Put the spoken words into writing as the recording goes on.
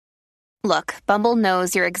Look, Bumble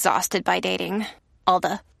knows you're exhausted by dating. All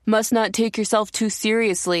the must not take yourself too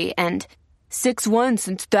seriously and 6'1"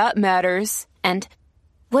 since that matters. And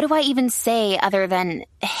what do I even say other than,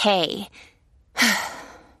 hey?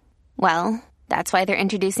 Well, that's why they're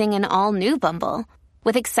introducing an all-new Bumble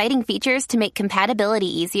with exciting features to make compatibility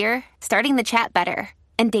easier, starting the chat better,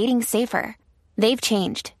 and dating safer. They've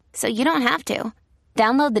changed, so you don't have to.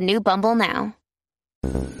 Download the new Bumble now.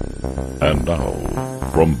 And now,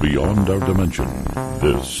 from beyond our dimension,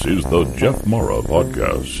 this is the Jeff Mara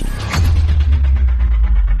Podcast.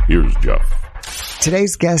 Here's Jeff.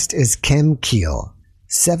 Today's guest is Kim Keel.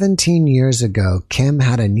 17 years ago, Kim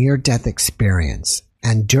had a near-death experience,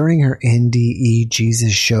 and during her NDE,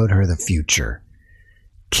 Jesus showed her the future.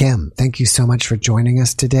 Kim, thank you so much for joining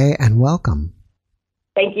us today, and welcome.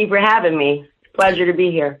 Thank you for having me. Pleasure to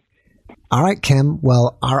be here. All right, Kim.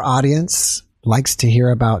 Well, our audience likes to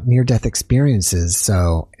hear about near-death experiences,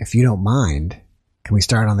 so if you don't mind, can we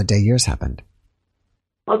start on the day yours happened?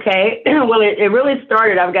 Okay. Well, it really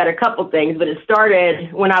started, I've got a couple things, but it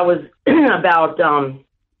started when I was about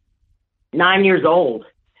 9 years old.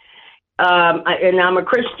 And I'm a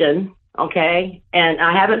Christian, okay? And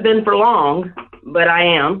I haven't been for long, but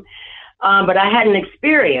I am. But I had an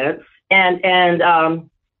experience, and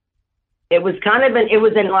it was kind of it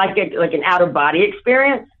was like an out-of-body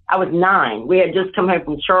experience. I was 9. We had just come home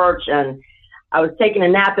from church, and I was taking a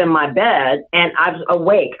nap in my bed, and I was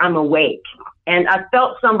awake. I'm awake. And I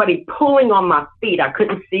felt somebody pulling on my feet. I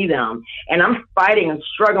couldn't see them. And I'm fighting and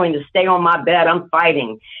struggling to stay on my bed. I'm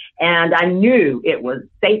fighting. And I knew it was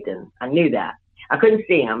Satan. I knew that. I couldn't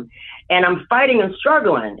see him. And I'm fighting and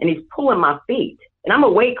struggling, and he's pulling my feet. And I'm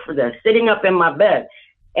awake for this, sitting up in my bed.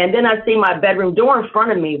 And then I see my bedroom door in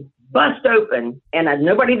front of me bust open, and there's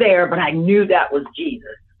nobody there, but I knew that was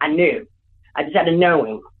Jesus. I knew. I just had to know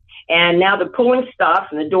him. And now the pulling stops,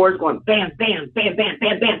 and the door's going bam, bam, bam, bam,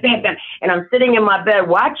 bam, bam, bam, bam. And I'm sitting in my bed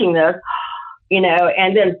watching this,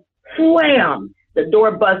 and then wham, the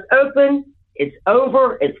door busts open. It's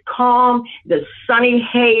over. It's calm. The sunny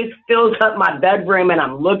haze fills up my bedroom, and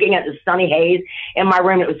I'm looking at the sunny haze in my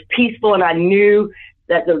room. It was peaceful, and I knew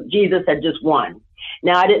that Jesus had just won.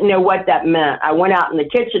 Now, I didn't know what that meant. I went out in the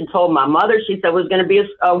kitchen, told my mother. She said, "There's going to be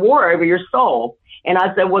a war over your soul." And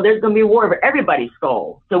I said, "Well, there's going to be a war over everybody's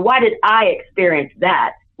soul. So why did I experience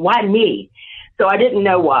that? Why me?" So I didn't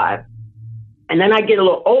know why. And then I get a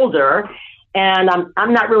little older, and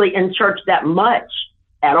I'm not really in church that much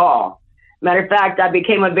at all. Matter of fact, I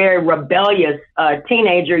became a very rebellious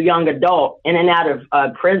teenager, young adult, in and out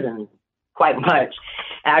of prison quite much.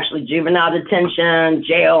 Actually, juvenile detention,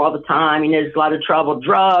 jail all the time. There's a lot of trouble,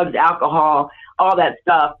 drugs, alcohol, all that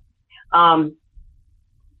stuff.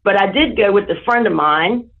 But I did go with a friend of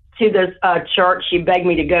mine to this church. She begged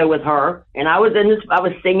me to go with her. And I was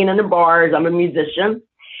singing in the bars. I'm a musician.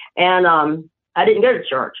 And I didn't go to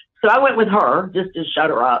church. So I went with her just to shut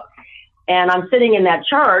her up. And I'm sitting in that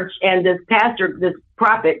church, and this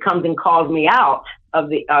prophet comes and calls me out of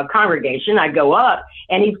the congregation. I go up,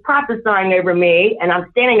 and he's prophesying over me. And I'm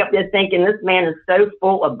standing up there thinking, this man is so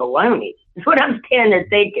full of baloney. That's what I'm standing there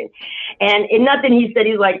thinking. And in nothing he said,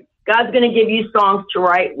 he's like, God's going to give you songs to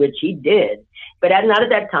write, which he did, but not at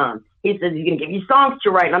that time. He says he's going to give you songs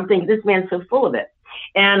to write. And I'm thinking, this man's so full of it.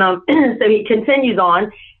 And so he continues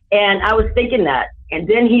on, and I was thinking that. And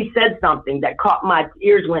then he said something that caught my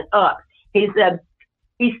ears, went up. He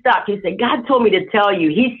stopped. He said, God told me to tell you,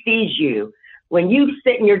 he sees you when you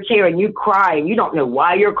sit in your chair and you cry and you don't know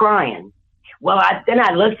why you're crying. Well, then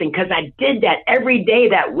I listened, because I did that every day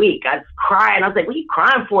that week. I was crying. I was like, what are you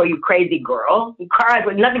crying for, you crazy girl? You cry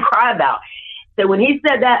for nothing to cry about. So when he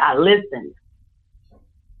said that, I listened.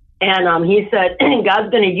 And he said,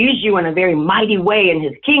 God's going to use you in a very mighty way in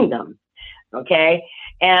his kingdom. Okay.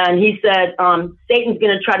 And he said, Satan's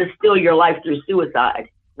going to try to steal your life through suicide.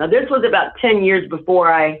 Now, this was about 10 years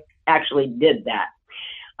before I actually did that.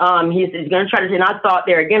 He said, he's going to try to, and I thought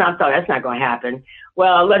that's not going to happen.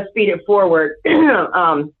 Well, let's speed it forward.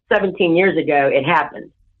 17 years ago, it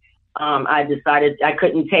happened. I decided I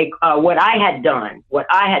couldn't take what I had done.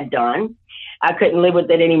 I couldn't live with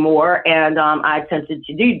it anymore. And I attempted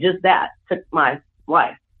to do just that, took my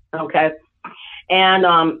life. Okay. And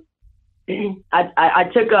I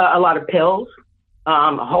took a lot of pills,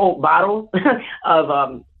 a whole bottle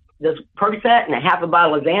of this Percocet and a half a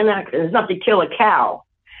bottle of Xanax. There's enough to kill a cow.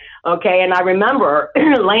 Okay. And I remember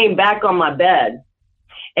laying back on my bed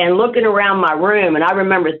and looking around my room. And I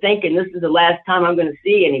remember thinking, this is the last time I'm going to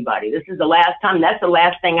see anybody. This is the last time. That's the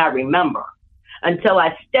last thing I remember until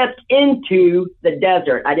I stepped into the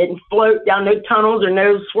desert. I didn't float down no tunnels or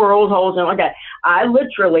no swirls, holes, and like that. I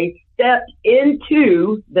literally stepped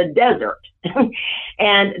into the desert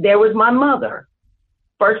and there was my mother,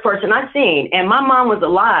 first person I seen, and my mom was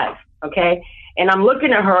alive. Okay. And I'm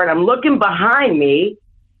looking at her and I'm looking behind me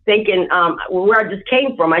thinking, where I just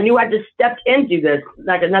came from. I knew I just stepped into this,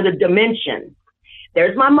 like another dimension.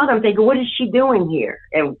 There's my mother. I'm thinking, what is she doing here?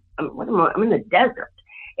 And I'm in the desert.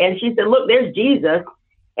 And she said, look, there's Jesus.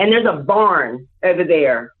 And there's a barn over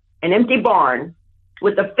there, an empty barn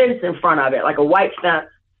with a fence in front of it, like a white fence.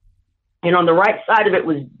 And on the right side of it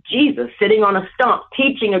was Jesus sitting on a stump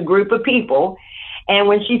teaching a group of people. And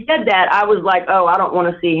when she said that, I was like, oh, I don't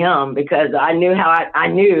want to see him, because I knew I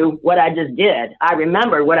knew what I just did. I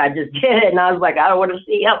remembered what I just did. And I was like, I don't want to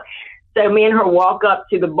see him. So me and her walk up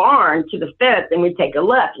to the barn, to the fence, and we take a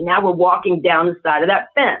left. Now we're walking down the side of that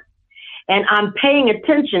fence. And I'm paying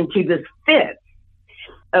attention to this fence.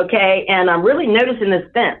 Okay. And I'm really noticing this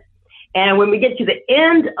fence. And when we get to the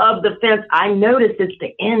end of the fence, I notice it's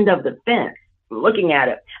the end of the fence. I'm looking at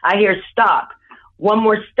it. I hear, stop. One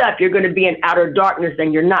more step, you're going to be in outer darkness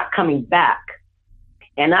and you're not coming back.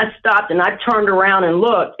 And I stopped and I turned around and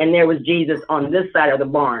looked, and there was Jesus on this side of the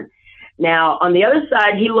barn. Now, on the other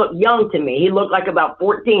side, he looked young to me. He looked like about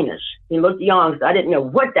 14-ish. He looked young, so I didn't know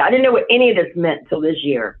what any of this meant till this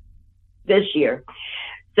year.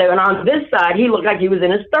 So, and on this side, he looked like he was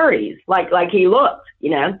in his 30s, like he looked,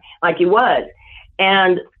 like he was.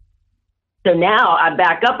 And so now I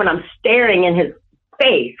back up and I'm staring in his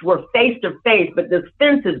face. We're face to face, but this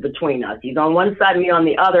fence is between us. He's on one side, me on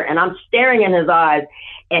the other, and I'm staring in his eyes,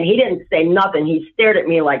 and he didn't say nothing. He stared at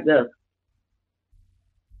me like this.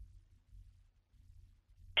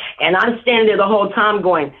 And I'm standing there the whole time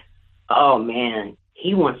going, oh man,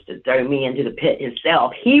 he wants to throw me into the pit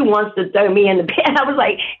himself. He wants to throw me in the pit.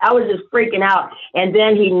 I was just freaking out. And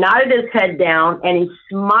then he nodded his head down and he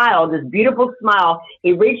smiled, this beautiful smile.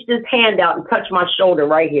 He reached his hand out and touched my shoulder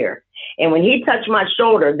right here. And when he touched my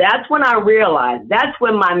shoulder, that's when I realized, that's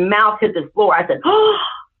when my mouth hit the floor. I said, oh,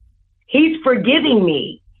 he's forgiving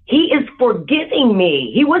me. He is forgiving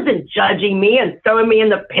me. He wasn't judging me and throwing me in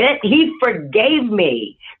the pit. He forgave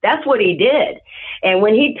me. That's what he did. And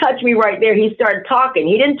when he touched me right there, he started talking.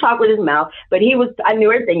 He didn't talk with his mouth, but I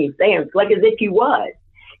knew everything he was saying. It's like as if he was.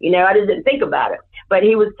 I just didn't think about it. But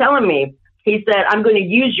he was telling me, he said, I'm going to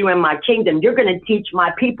use you in my kingdom. You're going to teach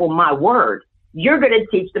my people my word. You're going to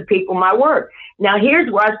teach the people my word. Now,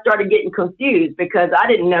 here's where I started getting confused, because I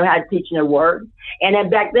didn't know how to teach no word. And then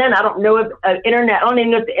back then, I don't know if internet, I don't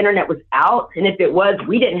even know if the internet was out. And if it was,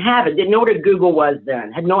 we didn't have it. Didn't know what a Google was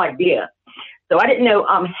then. Had no idea. So I didn't know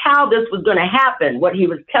how this was going to happen, what he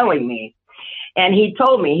was telling me. And he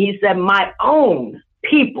told me, he said, my own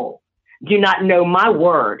people do not know my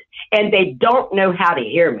word, and they don't know how to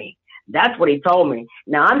hear me. That's what he told me.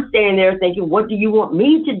 Now I'm standing there thinking, what do you want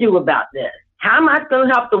me to do about this? How am I going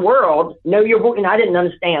to help the world know your voice? And I didn't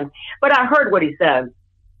understand, but I heard what he said.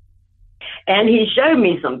 And he showed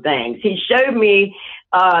me some things. He showed me,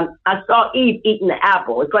 I saw Eve eating the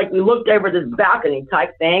apple. It's like we looked over this balcony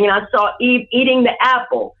type thing, and I saw Eve eating the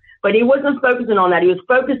apple. But he wasn't focusing on that. He was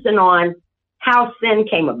focusing on how sin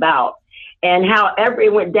came about and how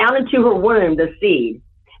it went down into her womb, the seed,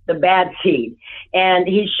 the bad seed. And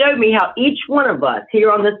he showed me how each one of us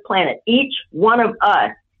here on this planet, each one of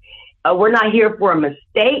us, we're not here for a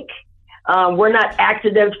mistake. We're not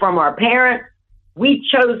accidents from our parents. We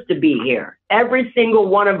chose to be here. Every single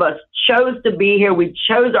one of us chose to be here. We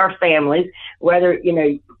chose our families, whether,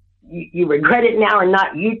 you regret it now or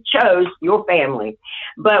not, you chose your family.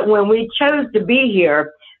 But when we chose to be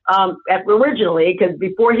here, originally, because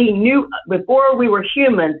before we were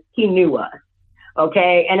humans, he knew us.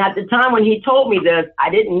 Okay. And at the time when he told me this, I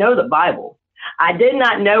didn't know the Bible. I did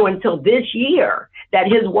not know until this year that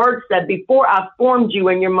his word said, before I formed you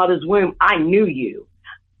in your mother's womb, I knew you.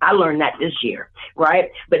 I learned that this year, right?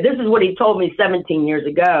 But this is what he told me 17 years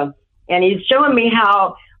ago. And he's showing me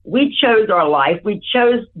how we chose our life.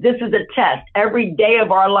 This is a test. Every day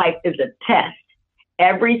of our life is a test.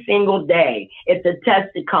 Every single day. It's a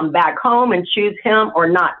test to come back home and choose him or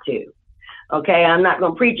not to. Okay, I'm not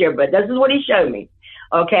going to preach here, but this is what he showed me.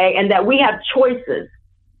 Okay, and that we have choices.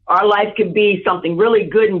 Our life could be something really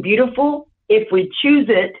good and beautiful if we choose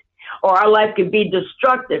it, or our life could be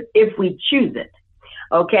destructive if we choose it.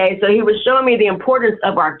 Okay, so he was showing me the importance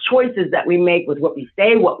of our choices that we make with what we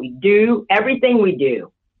say, what we do, everything we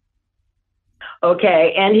do.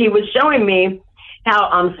 Okay, and he was showing me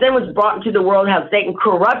how sin was brought into the world, how Satan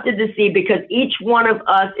corrupted the seed, because each one of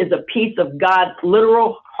us is a piece of God's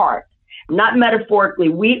literal heart. Not metaphorically,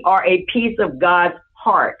 we are a piece of God's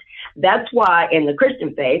heart. That's why in the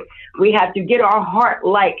Christian faith, we have to get our heart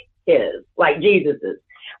like his, like Jesus's.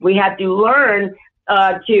 We have to learn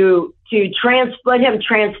to let him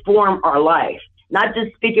transform our life, not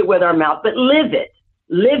just speak it with our mouth, but live it.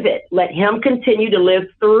 Live it. Let him continue to live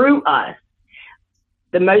through us.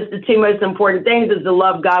 The two most important things is to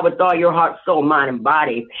love God with all your heart, soul, mind, and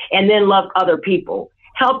body, and then love other people.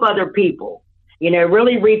 Help other people.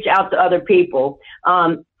 Really reach out to other people.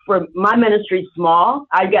 For my ministry, small.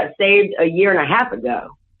 I got saved a year and a half ago,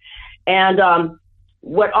 and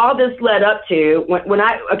what all this led up to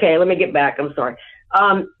let me get back. I'm sorry.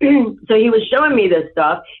 So he was showing me this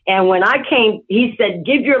stuff, and when I came, he said,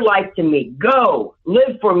 "Give your life to me. Go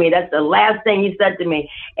live for me." That's the last thing he said to me,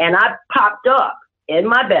 and I popped up in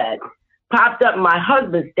my bed, my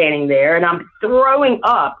husband's standing there, and I'm throwing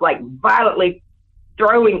up, like violently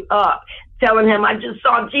throwing up, telling him I just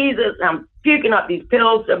saw Jesus. And I'm puking up these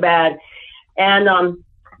pills so bad. And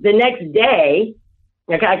the next day,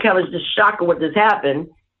 I kind of was just shocked at what just happened,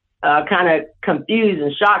 kind of confused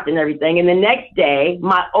and shocked and everything. And the next day,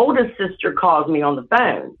 my oldest sister calls me on the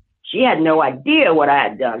phone. She had no idea what I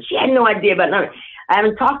had done. She had no idea about nothing. I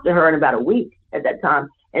haven't talked to her in about a week at that time.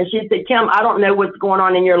 And she said, "Kim, I don't know what's going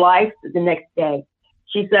on in your life." The next day,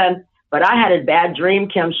 she said, "But I had a bad dream,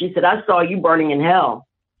 Kim." She said, "I saw you burning in hell."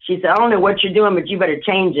 She said, "I don't know what you're doing, but you better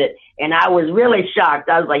change it." And I was really shocked.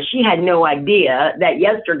 I was like, she had no idea that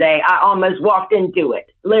yesterday I almost walked into it,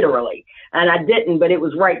 literally. And I didn't, but it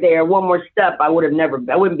was right there. One more step, I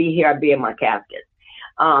wouldn't be here. I'd be in my casket.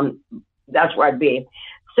 That's where I'd be.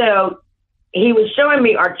 So he was showing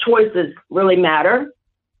me our choices really matter.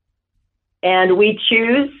 And we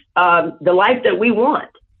choose the life that we want,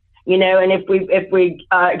 and if we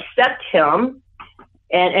accept him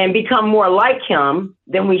and become more like him,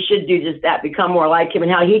 then we should do just that, become more like him,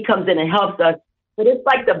 and how he comes in and helps us. But it's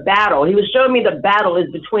like the battle. He was showing me the battle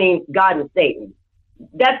is between God and Satan.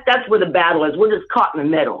 That's where the battle is. We're just caught in the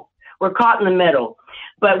middle. We're caught in the middle,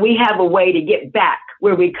 but we have a way to get back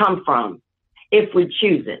where we come from if we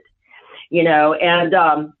choose it, and,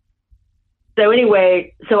 so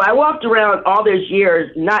anyway, so I walked around all those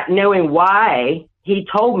years not knowing why he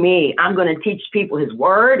told me I'm going to teach people his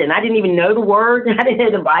word. And I didn't even know the word. I didn't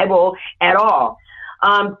know the Bible at all.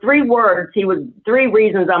 3 words. 3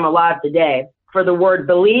 reasons I'm alive today. For the word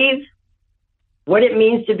believe, what it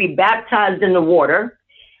means to be baptized in the water,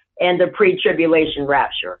 and the pre-tribulation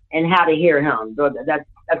rapture, and how to hear him. So that's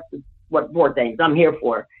what 4 things I'm here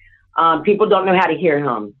for. People don't know how to hear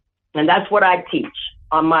him. And that's what I teach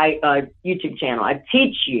on my YouTube channel. I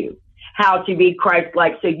teach you how to be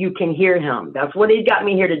Christ-like so you can hear him. That's what he got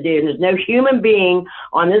me here to do. There's no human being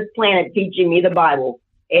on this planet teaching me the Bible.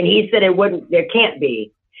 And he said there can't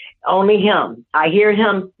be. Only him. I hear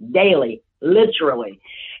him daily, literally.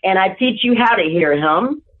 And I teach you how to hear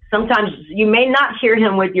him. Sometimes you may not hear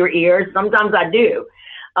him with your ears. Sometimes I do.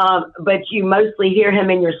 But you mostly hear him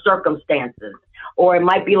in your circumstances. Or it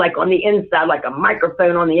might be like on the inside, like a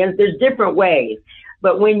microphone on the inside. There's different ways.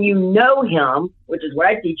 But when you know him, which is what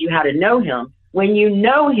I teach you how to know him, when you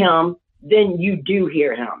know him, then you do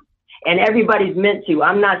hear him. And everybody's meant to.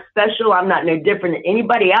 I'm not special. I'm not no different than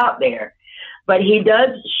anybody out there. But he does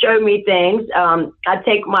show me things. I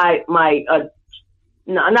take my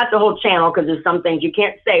not the whole channel, because there's some things you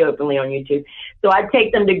can't say openly on YouTube. So I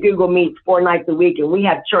take them to Google Meets 4 nights a week, and we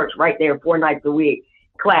have church right there 4 nights a week,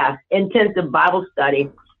 class, intensive Bible study.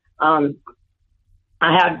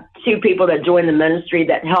 I have 2 people that join the ministry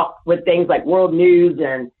that help with things like world news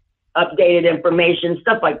and updated information,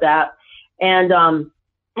 stuff like that. And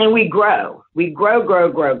we grow. We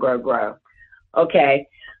grow. Okay.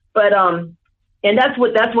 But, and that's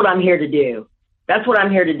what I'm here to do. That's what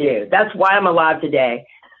I'm here to do. That's why I'm alive today.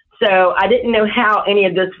 So I didn't know how any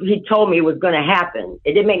of this he told me was going to happen.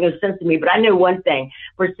 It didn't make no sense to me, but I knew one thing.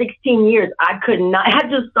 For 16 years, I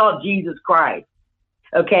just saw Jesus Christ.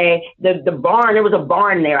 Okay. The barn, there was a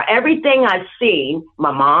barn there. Everything I've seen,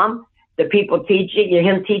 my mom, the people teaching,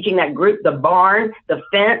 him teaching that group, the barn, the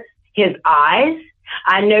fence, his eyes.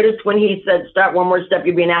 I noticed when he said, "Start one more step,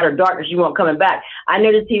 you're being out of darkness, you won't coming back." I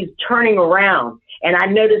noticed he was turning around, and I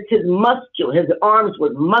noticed his arms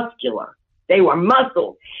were muscular. They were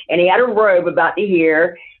muscled, and he had a robe about to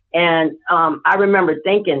here. And I remember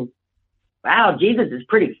thinking, wow, Jesus is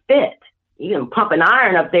pretty fit. He can pump an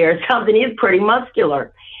iron up there or something. He's pretty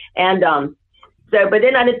muscular. And but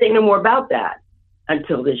then I didn't think no more about that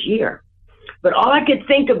until this year. But all I could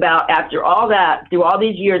think about after all that, through all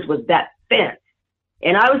these years, was that fence.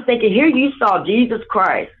 And I was thinking, here you saw Jesus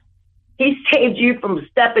Christ. He saved you from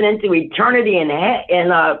stepping into eternity in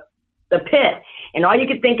the pit. And all you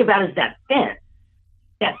could think about is that fence.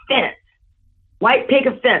 White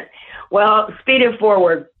picket fence. Well, speeding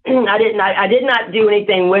forward, I did not do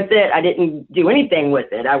anything with it. I didn't do anything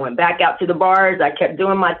with it. I went back out to the bars. I kept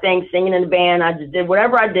doing my thing, singing in the band. I just did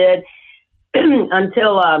whatever I did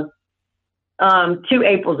until 2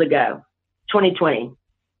 Aprils ago, 2020.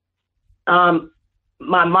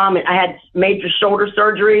 My mom, I had major shoulder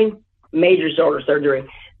surgery.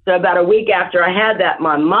 So about a week after I had that,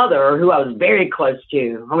 my mother, who I was very close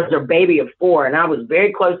to, I was her baby of 4, and I was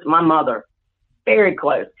very close to my mother, very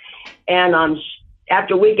close. And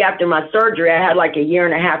after a week after my surgery, I had like a 1.5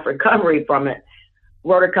 year recovery from it,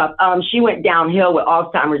 rotator cuff. She went downhill with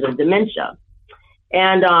Alzheimer's and dementia.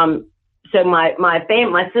 And so my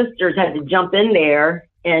sisters had to jump in there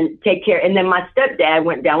and take care. And then my stepdad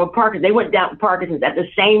went down with Parkinson's. They went down with Parkinson's at the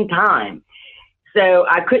same time. So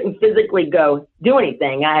I couldn't physically go do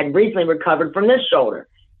anything. I had recently recovered from this shoulder,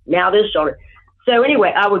 now this shoulder. So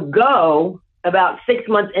anyway, I would go about 6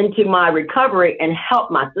 months into my recovery and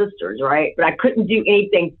help my sisters, right? But I couldn't do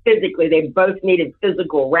anything physically. They both needed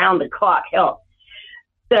physical round-the-clock help.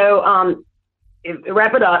 So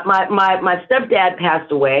wrap it up. My stepdad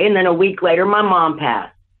passed away, and then a week later, my mom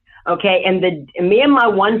passed. Okay, and me and my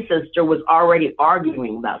one sister was already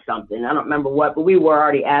arguing about something. I don't remember what, but we were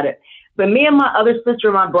already at it. But me and my other sister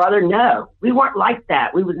and my brother, no, we weren't like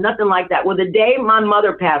that. We was nothing like that. Well, the day my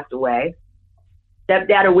mother passed away,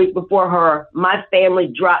 stepdad a week before her, my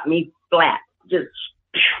family dropped me flat. Just,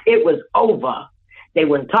 it was over. They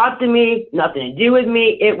wouldn't talk to me, nothing to do with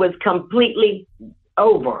me. It was completely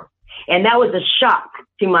over. And that was a shock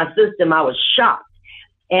to my system. I was shocked.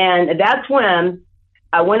 And that's when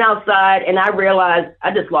I went outside and I realized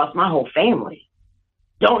I just lost my whole family.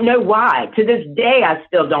 Don't know why. To this day, I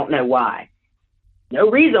still don't know why.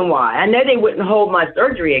 No reason why. I know they wouldn't hold my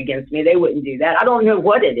surgery against me. They wouldn't do that. I don't know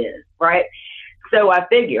what it is, right? So I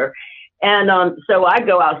figure. And so I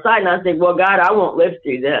go outside and I say, well, God, I won't live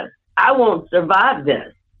through this. I won't survive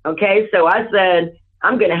this. Okay. So I said,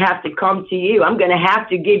 I'm going to have to come to you. I'm going to have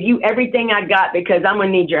to give you everything I got because I'm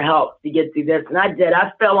going to need your help to get through this. And I did.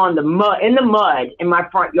 I fell on the mud in my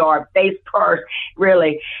front yard, face first,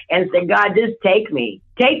 really, and said, God, just take me.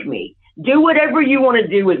 Do whatever you want to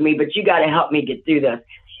do with me, but you got to help me get through this.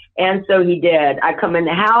 And so he did. I come in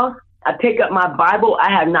the house. I pick up my Bible.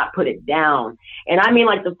 I have not put it down. And I mean,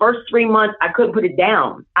 like the first 3 months, I couldn't put it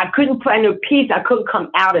down. I couldn't find no peace. I couldn't come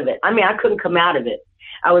out of it. I mean, I couldn't come out of it.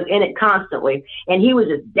 I was in it constantly. And he was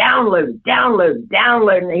just downloading.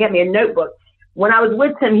 He had me a notebook. When I was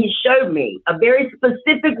with him, he showed me a very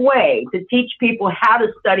specific way to teach people how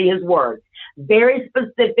to study his word. Very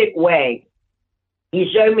specific way. He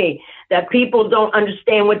showed me that people don't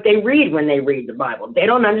understand what they read when they read the Bible. They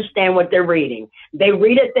don't understand what they're reading. They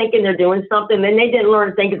read it thinking they're doing something, then they didn't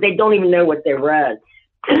learn a thing because they don't even know what they read.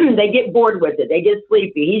 They get bored with it. They get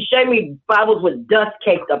sleepy. He showed me Bibles with dust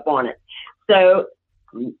caked up on it. So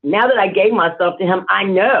now that I gave myself to him, I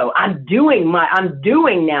know I'm doing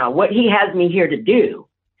now what he has me here to do.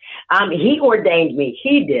 He ordained me.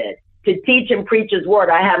 He did to teach and preach his word.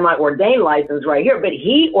 I have my ordained license right here, but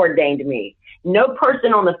he ordained me. No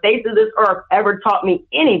person on the face of this earth ever taught me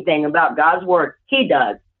anything about God's word. He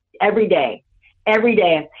does every day.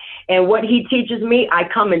 And what he teaches me, I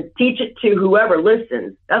come and teach it to whoever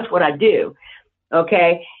listens. That's what I do.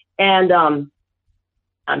 Okay. And,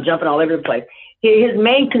 I'm jumping all over the place. His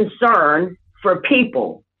main concern for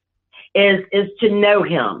people is to know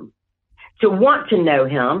him, to want to know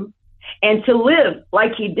him, and to live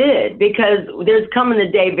like he did, because there's coming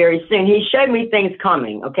a day very soon. He showed me things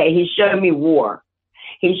coming, okay? He showed me war.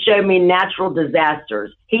 He showed me natural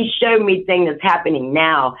disasters. He showed me things that's happening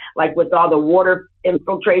now, like with all the water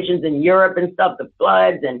infiltrations in Europe and stuff, the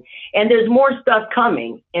floods, and there's more stuff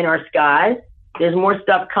coming in our skies. There's more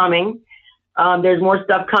stuff coming. There's more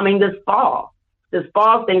stuff coming this fall. This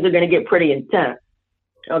fall, things are going to get pretty intense,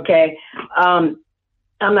 okay?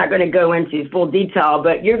 I'm not going to go into full detail,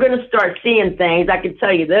 but you're going to start seeing things. I can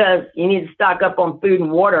tell you this, you need to stock up on food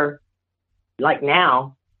and water like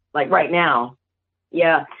now, like right now.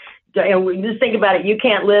 Yeah. And just think about it. You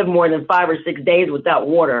can't live more than 5 or 6 days without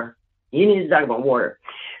water. You need to talk about water.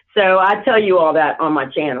 So I tell you all that on my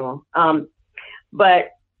channel. But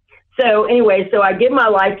so anyway, so I give my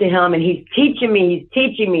life to him and he's teaching me,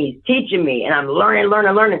 and I'm learning.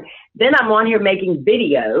 Then I'm on here making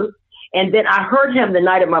videos. And then I heard him the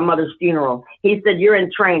night of my mother's funeral. He said, you're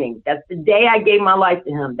in training. That's the day I gave my life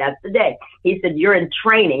to him. That's the day. He said, you're in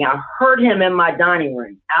training. I heard him in my dining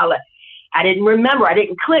room. I didn't remember. I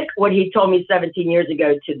didn't click what he told me 17 years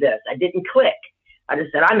ago to this. I didn't click. I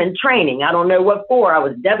just said, I'm in training. I don't know what for. I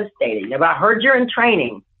was devastated. If I heard you're in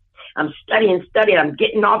training, I'm studying. I'm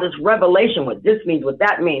getting all this revelation, what this means, what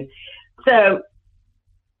that means. So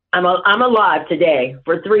I'm alive today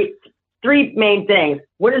for three main things.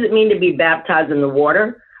 What does it mean to be baptized in the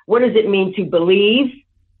water? What does it mean to believe?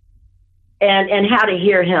 And how to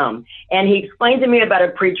hear him. And he explained to me about a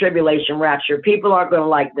pre-tribulation rapture. People aren't going to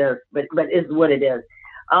like this, but it's what it is.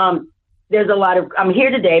 There's a lot of, I'm here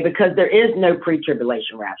today because there is no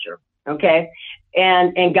pre-tribulation rapture. Okay.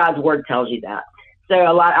 And God's word tells you that. So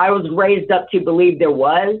I was raised up to believe there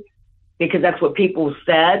was, because that's what people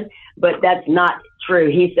said, but that's not true.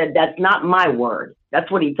 He said, that's not my word. That's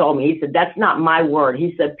what he told me. He said, that's not my word.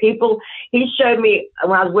 He said, he showed me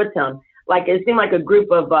when I was with him, like it seemed like a group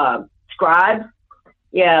of scribes.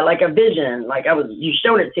 Yeah, like a vision. Like you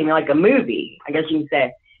showed it to me like a movie, I guess you can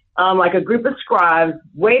say. Like a group of scribes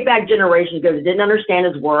way back generations ago that didn't understand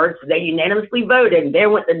his words. So they unanimously voted, and they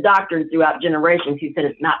went to doctrine throughout generations. He said,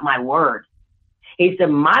 it's not my word. He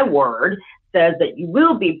said, my word says that you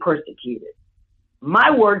will be persecuted.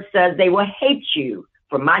 My word says they will hate you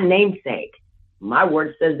for my name's sake. My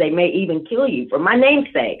word says they may even kill you for my name's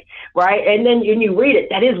sake, right? And then when you read it,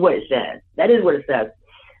 that is what it says. That is what it says.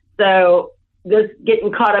 So this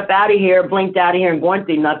getting caught up out of here, blinked out of here, and going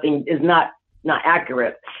through nothing is not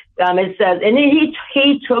accurate. It says, and then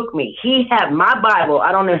he took me. He had my Bible.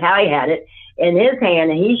 I don't know how he had it in his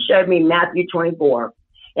hand, and he showed me Matthew 24,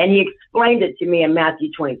 and he explained it to me in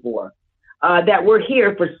Matthew 24 that we're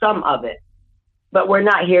here for some of it, but we're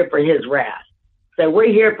not here for his wrath. So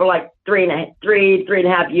we're here for like three and a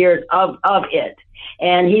half years of it.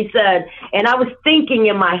 And he said, and I was thinking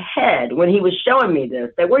in my head when he was showing me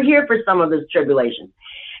this, that we're here for some of this tribulation.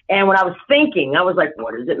 And when I was thinking, I was like,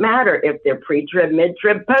 what does it matter if they're pre-trib,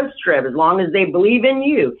 mid-trib, post-trib, as long as they believe in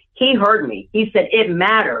you? He heard me. He said, it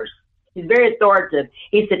matters. He's very authoritative.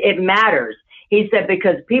 He said, it matters. He said,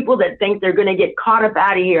 because people that think they're going to get caught up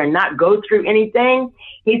out of here and not go through anything,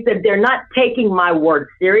 he said, they're not taking my word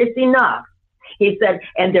serious enough. He said,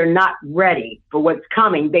 and they're not ready for what's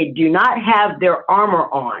coming. They do not have their armor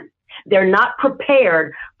on. They're not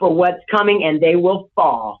prepared for what's coming, and they will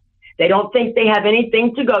fall. They don't think they have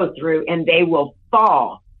anything to go through, and they will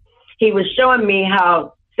fall. He was showing me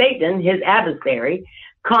how Satan, his adversary,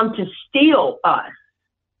 come to steal us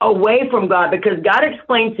away from God, because God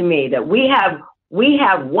explained to me that we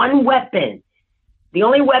have one weapon, the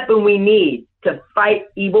only weapon we need to fight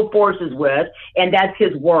evil forces with, and that's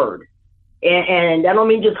his word. And I don't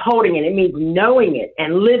mean just holding it. It means knowing it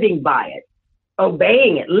and living by it,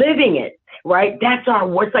 obeying it, living it, right? That's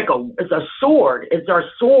it's a sword. It's our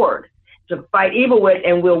sword to fight evil with,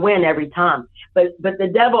 and we'll win every time. But the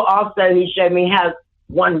devil also, he showed me, has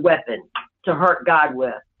one weapon to hurt God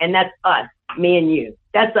with, and that's us, me and you.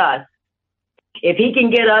 That's us. If he can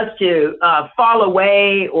get us to fall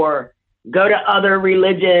away or go to other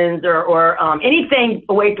religions or anything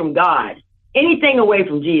away from God, anything away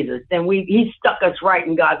from Jesus, then he stuck us right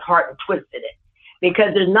in God's heart and twisted it,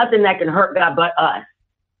 because there's nothing that can hurt God but us,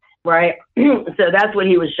 right? So that's what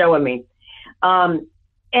he was showing me. And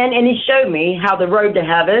he showed me how the road to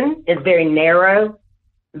heaven is very narrow.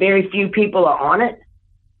 Very few people are on it.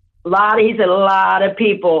 He said a lot of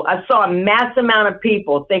people. I saw a mass amount of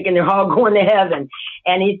people thinking they're all going to heaven.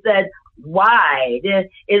 And he said, wide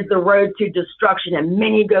is the road to destruction, and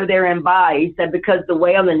many go there and by. He said, because the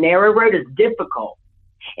way on the narrow road is difficult,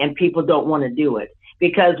 and people don't want to do it,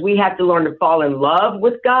 because we have to learn to fall in love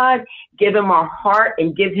with God, give him our heart,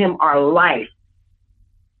 and give him our life,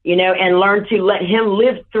 and learn to let him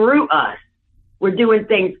live through us. We're doing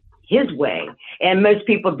things his way, and most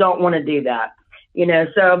people don't want to do that.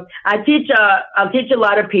 So I'll teach a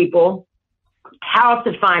lot of people how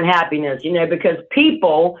to find happiness, because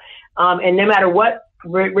people, and no matter what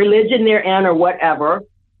religion they're in or whatever,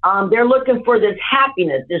 they're looking for this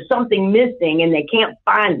happiness. There's something missing, and they can't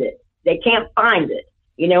find it.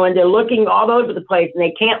 And they're looking all over the place, and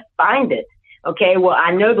they can't find it. Okay, well,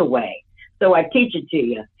 I know the way, so I teach it to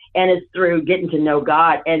you, and it's through getting to know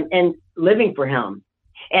God and living for him.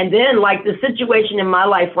 And then, like the situation in my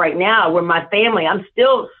life right now, where my family, I'm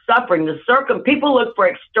still suffering. People look for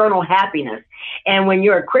external happiness. And when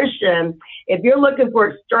you're a Christian, if you're looking for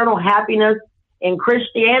external happiness in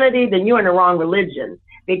Christianity, then you're in the wrong religion,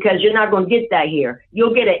 because you're not going to get that here.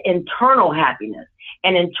 You'll get an internal happiness,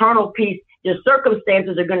 an internal peace. Your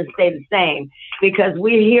circumstances are going to stay the same, because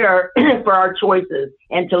we're here for our choices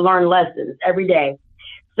and to learn lessons every day.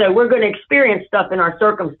 So we're going to experience stuff in our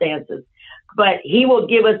circumstances. But he will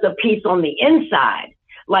give us a peace on the inside.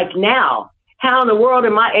 Like now, how in the world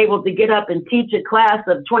am I able to get up and teach a class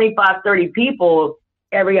of 25, 30 people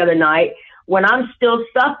every other night when I'm still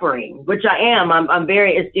suffering, which I am. I'm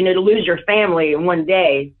very, to lose your family in one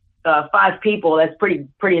day, 5 people, that's pretty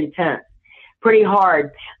intense, pretty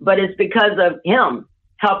hard. But it's because of him,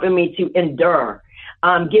 helping me to endure,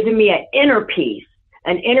 giving me an inner peace,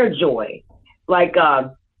 an inner joy. Like,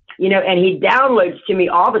 you know, and he downloads to me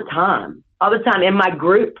all the time in my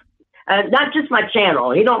group, not just my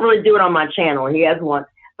channel. He don't really do it on my channel. He has one.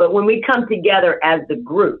 But when we come together as the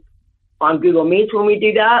group on Google Meets, when we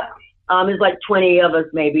do that, there's like 20 of us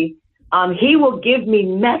maybe. He will give me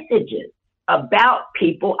messages about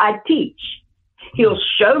people I teach. He'll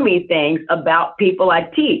show me things about people I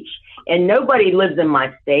teach. And nobody lives in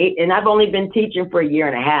my state. And I've only been teaching for a year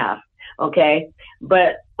and a half. Okay.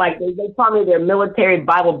 But like they call me their military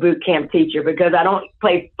Bible boot camp teacher because I don't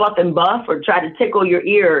play fluff and buff or try to tickle your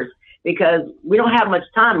ears because we don't have much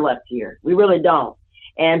time left here. We really don't.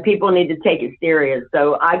 And people need to take it serious.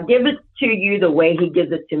 So I give it to you the way he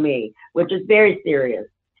gives it to me, which is very serious.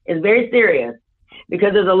 It's very serious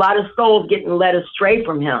because there's a lot of souls getting led astray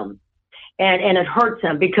from him. And it hurts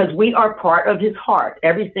him because we are part of his heart,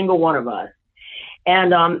 every single one of us.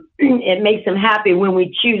 And it makes him happy when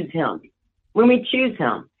we choose him. When we choose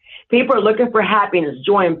him. People are looking for happiness,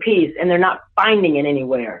 joy, and peace, and they're not finding it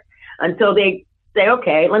anywhere until they say,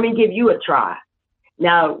 okay, let me give you a try.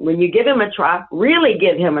 Now, when you give him a try, really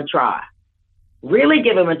give him a try. Really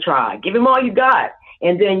give him a try. Give him all you got.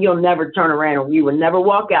 And then you'll never turn around. You will never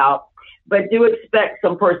walk out. But do expect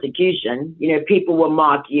some persecution. You know, people will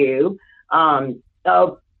mock you.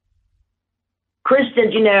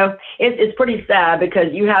 Christians, you know, it's pretty sad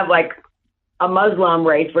because you have like a Muslim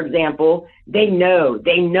race, for example, they know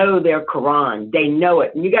their Quran. They know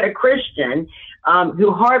it. And you got a Christian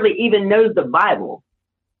who hardly even knows the Bible.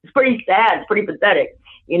 It's pretty sad. It's pretty pathetic,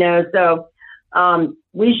 you know. So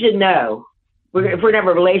we should know. If we're going to have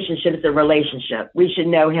a relationship, it's a relationship. We should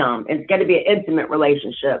know him. It's got to be an intimate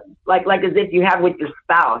relationship, like as if you have with your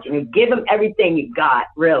spouse. You know, give him everything you got,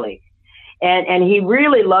 really. And he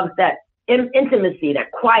really loves that intimacy,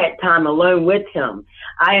 that quiet time alone with him.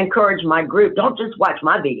 I encourage my group, don't just watch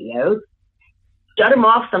my videos. Shut him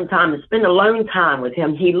off sometime and spend alone time with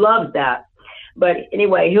him. He loves that. But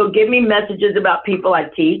anyway, he'll give me messages about people I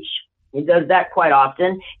teach. He does that quite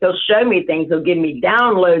often. He'll show me things. He'll give me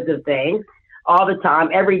downloads of things all the time,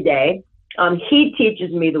 every day. He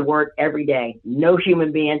teaches me the word every day. No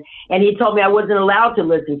human being. And he told me I wasn't allowed to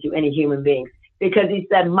listen to any human beings. Because he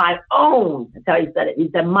said, my own, that's how he said it. He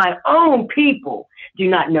said, my own people do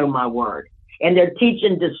not know my word. And they're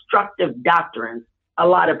teaching destructive doctrines a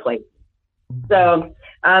lot of places. So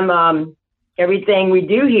everything we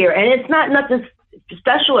do here, and it's not nothing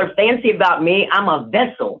special or fancy about me. I'm a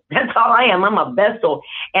vessel. That's all I am. I'm a vessel.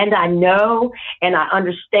 And I know and I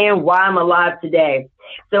understand why I'm alive today.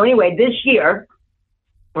 So anyway, this year,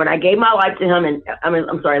 when I gave my life to him,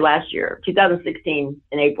 last year, 2016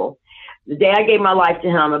 in April, the day I gave my life to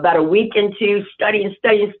him, about a week into studying,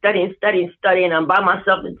 I'm by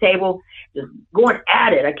myself at the table, just going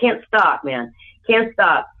at it. I can't stop, man. Can't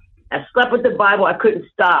stop. I slept with the Bible. I couldn't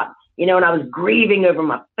stop, you know, and I was grieving over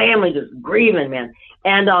my family, just grieving, man.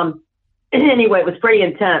 And anyway, it was pretty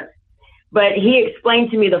intense. But he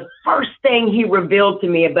explained to me the first thing he revealed to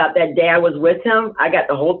me about that day I was with him. I got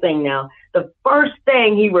the whole thing now. The first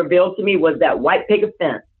thing he revealed to me was that white picket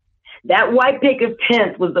fence. That white picket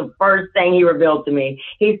fence was the first thing he revealed to me.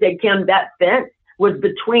 He said, Kim, that fence was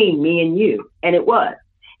between me and you. And it was.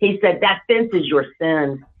 He said, that fence is your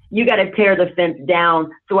sins. You got to tear the fence down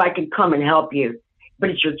so I can come and help you. But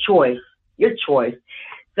it's your choice. Your choice.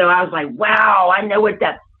 So I was like, wow, I know what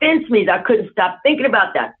that fence means. I couldn't stop thinking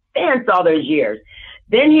about that fence all those years.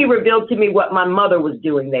 Then he revealed to me what my mother was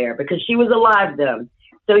doing there because she was alive then.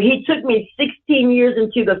 So he took me 16 years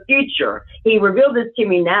into the future. He revealed this to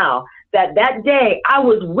me now that day I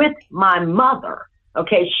was with my mother.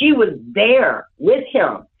 Okay. She was there with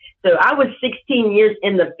him. So I was 16 years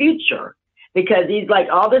in the future because he's like,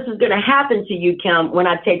 all this is going to happen to you, Kim, when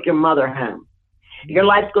I take your mother home. Your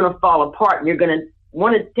life's going to fall apart and you're going to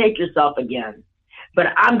want to take yourself again. But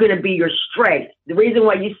I'm going to be your strength. The reason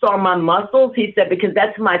why you saw my muscles, he said, because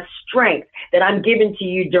that's my strength that I'm giving to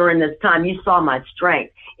you during this time. You saw my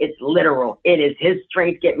strength. It's literal. It is his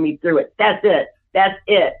strength getting me through it. That's it. That's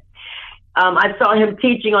it. I saw him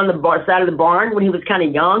teaching on the side of the barn when he was kind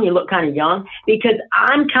of young. He looked kind of young because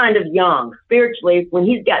I'm kind of young spiritually when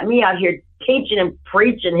he's got me out here teaching and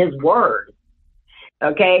preaching his word.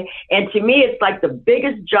 Okay. And to me, it's like the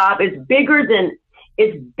biggest job. It's bigger than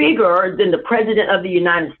the president of the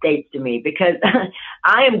United States to me, because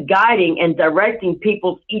I am guiding and directing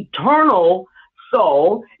people's eternal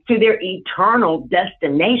soul to their eternal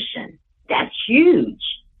destination. That's huge.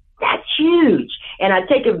 That's huge. And I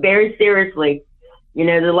take it very seriously. You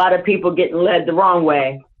know, there's a lot of people getting led the wrong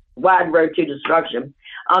way. wide road to destruction.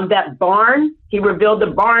 That barn, he revealed the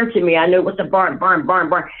barn to me. I know what's a barn.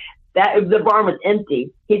 That the barn was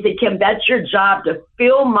empty. He said, Kim, that's your job, to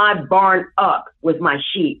fill my barn up with my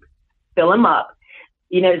sheep. Fill them up.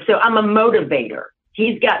 So I'm a motivator.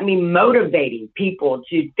 He's got me motivating people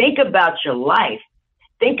to think about your life.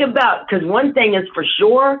 Because one thing is for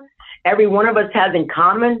sure, every one of us has in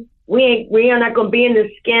common, we are not going to be in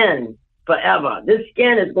this skin forever. This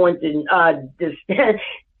skin is going to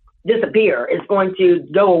disappear. It's going to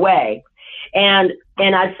go away. And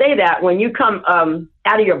I say that when you come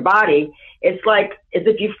out of your body, it's like as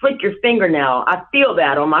if you flick your fingernail. I feel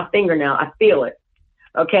that on my fingernail. I feel it.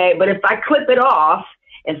 Okay. But if I clip it off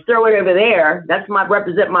and throw it over there,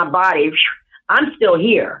 represent my body. I'm still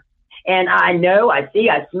here. And I know, I see,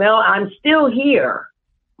 I smell, I'm still here.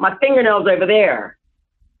 My fingernail's over there.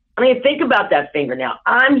 I mean, think about that fingernail.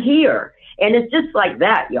 I'm here. And it's just like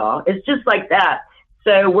that, y'all. It's just like that.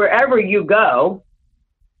 So wherever you go,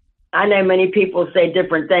 I know many people say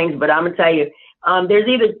different things, but I'm going to tell you, there's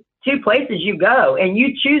either two places you go and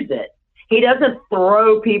you choose it. He doesn't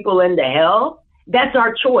throw people into hell. That's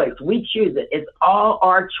our choice. We choose it. It's all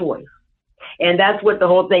our choice. And that's what the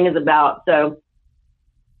whole thing is about. So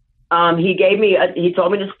he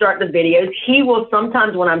told me to start the videos. He will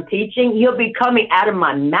sometimes when I'm teaching, he'll be coming out of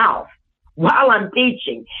my mouth while I'm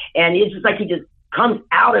teaching. And it's just like he just comes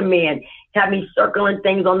out of me and have me circling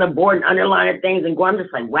things on the board and underlining things and going, I'm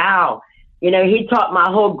just like, wow. He taught my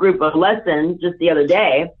whole group of lessons just the other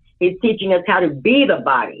day. He's teaching us how to be the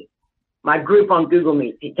body. My group on Google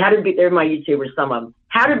Meet, they're my YouTubers, some of them,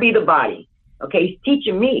 how to be the body. Okay, he's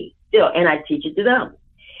teaching me still, and I teach it to them.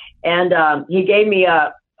 And he gave me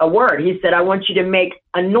a word. He said, I want you to make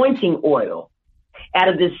anointing oil out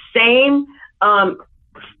of the same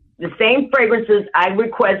fragrances I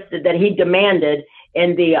requested that he demanded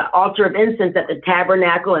in the altar of incense at the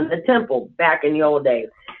tabernacle and the temple back in the old days.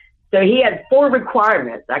 So he had 4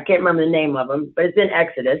 requirements. I can't remember the name of them, but it's in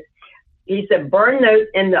Exodus. He said, burn those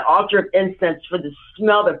in the altar of incense for the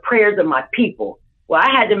smell, the prayers of my people. Well, I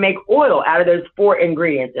had to make oil out of those 4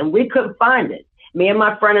 ingredients, and we couldn't find it. Me and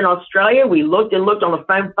my friend in Australia, we looked and looked on the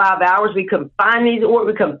phone 5 hours. We couldn't find these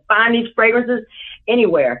fragrances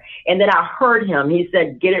anywhere. And then I heard him. He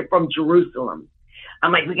said, get it from Jerusalem.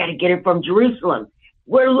 I'm like, we got to get it from Jerusalem.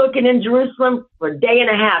 We're looking in Jerusalem for a day and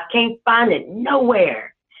a half. Can't find it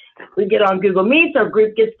nowhere. We get on Google Meets. Our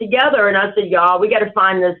group gets together. And I said, y'all, we got to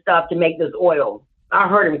find this stuff to make this oil. I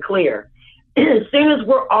heard him clear. As soon as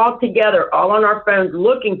we're all together, all on our phones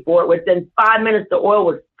looking for it, within 5 minutes, the oil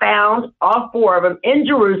was found, all 4 of them in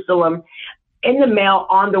Jerusalem, in the mail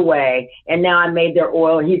on the way. And now I made their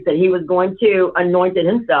oil. And he said he was going to anoint it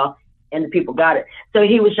himself, and the people got it. So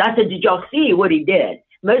I said, did y'all see what he did?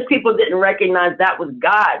 Most people didn't recognize that was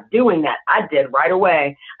God doing that. I did right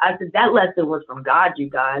away. I said, that lesson was from God,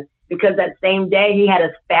 you guys, because that same day he had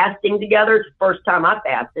us fasting together. It's the first time I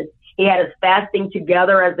fasted. He had us fasting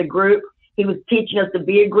together as a group. He was teaching us to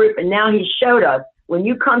be a group. And now he showed us when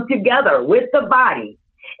you come together with the body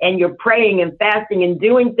and you're praying and fasting and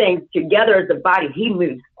doing things together as a body, he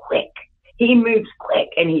moves quick. He moves quick.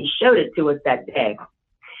 And he showed it to us that day.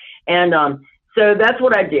 And so that's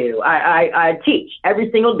what I do. I teach every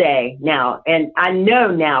single day now. And I know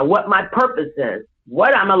now what my purpose is,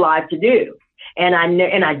 what I'm alive to do. And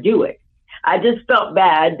I do it. I just felt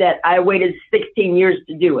bad that I waited 16 years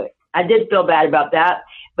to do it. I did feel bad about that.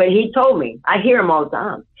 But he told me, I hear him all the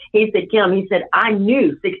time. He said, Kim, I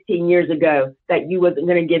knew 16 years ago that you wasn't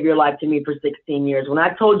going to give your life to me for 16 years. When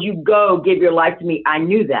I told you, go give your life to me, I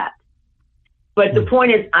knew that. But the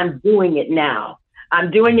point is, I'm doing it now. I'm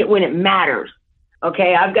doing it when it matters.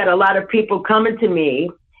 Okay, I've got a lot of people coming to me.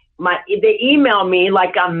 They email me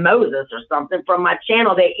like I'm Moses or something from my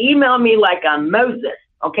channel. They email me like I'm Moses.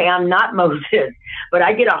 Okay, I'm not Moses, but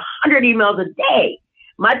I get 100 emails a day.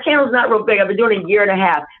 My channel's not real big. I've been doing it a year and a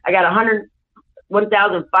half. I got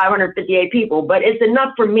 1,558 people, but it's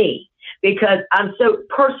enough for me because I'm so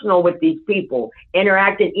personal with these people,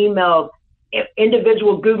 interacting emails,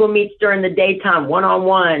 individual Google Meets during the daytime,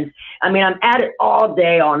 one-on-ones. I mean, I'm at it all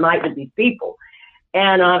day, all night with these people.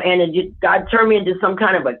 And God turned me into some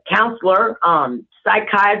kind of a counselor,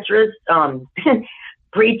 psychiatrist,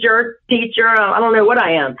 preacher, teacher. I don't know what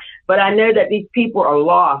I am, but I know that these people are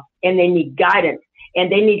lost and they need guidance. And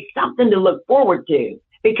they need something to look forward to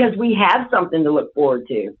because we have something to look forward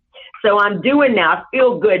to. So I'm doing now. I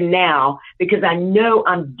feel good now because I know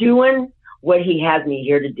I'm doing what he has me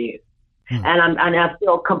here to do. And I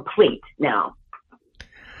feel complete now.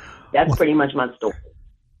 That's pretty much my story.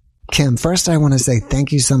 Kim, first I want to say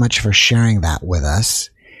thank you so much for sharing that with us.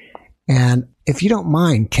 And if you don't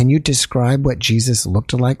mind, can you describe what Jesus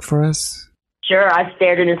looked like for us? Sure, I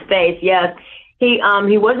stared in his face. Yes, he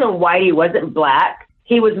wasn't white. He wasn't black.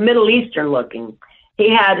 He was Middle Eastern looking. He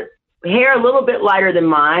had hair a little bit lighter than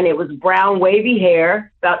mine. It was brown, wavy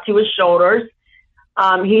hair, about to his shoulders.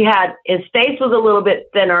 His face was a little bit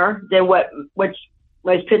thinner than which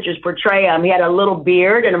most pictures portray him. He had a little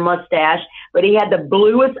beard and a mustache, but he had the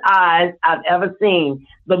bluest eyes I've ever seen.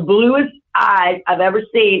 The bluest eyes I've ever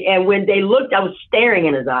seen. And when they looked, I was staring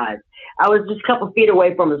in his eyes. I was just a couple feet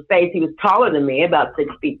away from his face. He was taller than me, about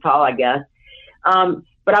 6 feet tall, I guess.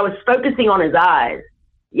 But I was focusing on his eyes.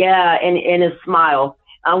 Yeah, and his smile.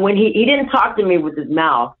 When he didn't talk to me with his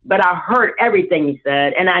mouth, but I heard everything he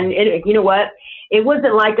said. And you know what? It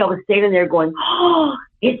wasn't like I was standing there going, "Oh,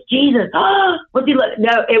 it's Jesus. Oh, what's he look?"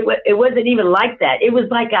 No, it wasn't even like that. It was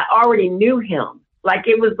like I already knew him. Like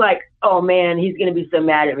it was like, oh man, he's gonna be so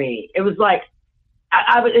mad at me. It was like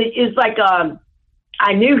I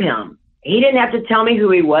knew him. He didn't have to tell me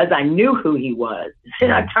who he was. I knew who he was.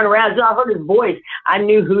 And I turned around, so I heard his voice. I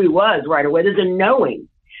knew who he was right away. There's a knowing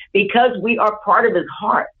because we are part of his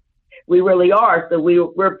heart. We really are. So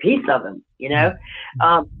we're a piece of him, you know.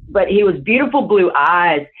 But he was beautiful blue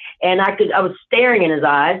eyes, and I was staring in his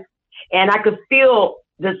eyes, and I could feel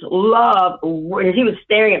this love as he was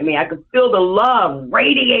staring at me. I could feel the love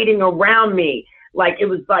radiating around me. Like it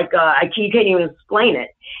was like you can't even explain it.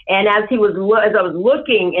 And as I was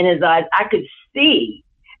looking in his eyes, I could see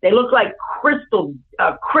they looked like crystals,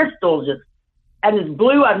 just and this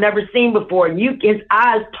blue I've never seen before. And his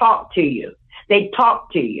eyes talk to you. They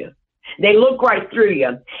talk to you. They look right through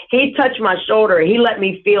you. He touched my shoulder. He let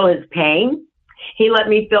me feel his pain. He let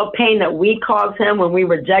me feel pain that we cause him when we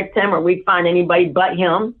reject him or we find anybody but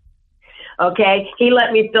him. Okay. He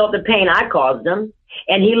let me feel the pain I caused him.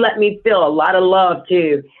 And he let me feel a lot of love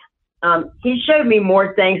too. He showed me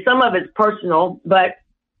more things. Some of it's personal, but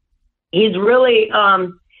he's really,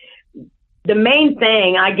 the main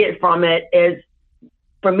thing I get from it is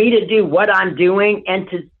for me to do what I'm doing and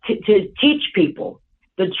to teach people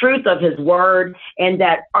the truth of his word and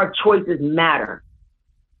that our choices matter.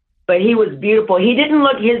 But he was beautiful. He didn't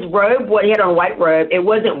look, his robe, what he had on a white robe, it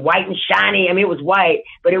wasn't white and shiny. I mean, it was white,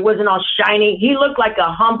 but it wasn't all shiny. He looked like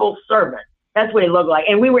a humble servant. That's what he looked like.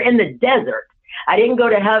 And we were in the desert. I didn't go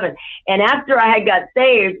to heaven. And after I had got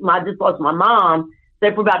saved, I just lost my mom.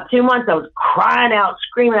 So for about 2 months, I was crying out,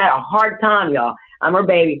 screaming. I had a hard time, y'all. I'm her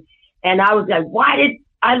baby. And I was like, why did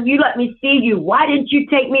you let me see you? Why didn't you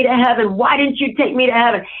take me to heaven? Why didn't you take me to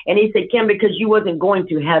heaven? And he said, Kim, because you wasn't going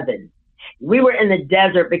to heaven. We were in the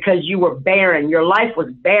desert because you were barren. Your life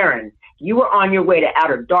was barren. You were on your way to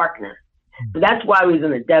outer darkness. So that's why we was in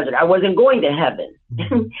the desert. I wasn't going to heaven.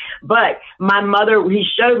 But my mother, he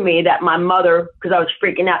showed me that my mother, because I was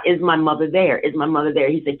freaking out, is my mother there? Is my mother there?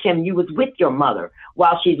 He said, Kim, you was with your mother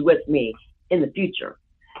while she's with me in the future.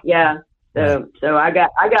 Yeah. So I got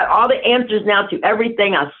all the answers now to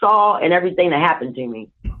everything I saw and everything that happened to me.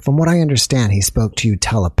 From what I understand, he spoke to you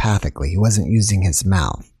telepathically. He wasn't using his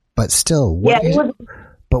mouth. But still, what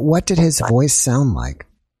did his voice sound like?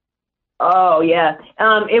 Oh yeah,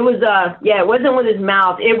 it wasn't with his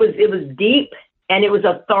mouth. It was deep and it was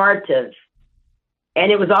authoritative,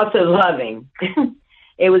 and it was also loving.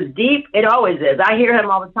 It was deep. It always is. I hear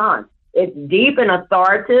him all the time. It's deep and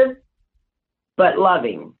authoritative, but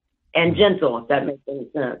loving and gentle. If that makes any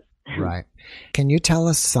sense. Right. Can you tell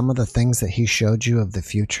us some of the things that he showed you of the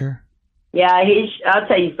future? Yeah, I'll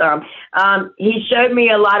tell you some. He showed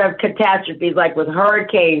me a lot of catastrophes, like with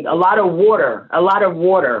hurricanes, a lot of water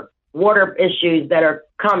issues that are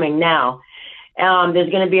coming now. There's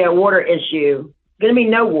going to be a water issue. Going to be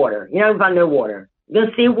no water. You know, if I no water, you're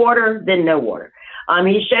going to see water, then no water.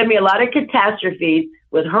 He showed me a lot of catastrophes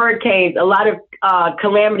with hurricanes, a lot of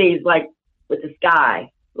calamities, like with the sky,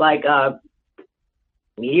 like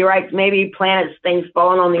meteorites, maybe planets, things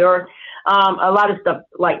falling on the earth. A lot of stuff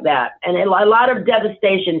like that. And a lot of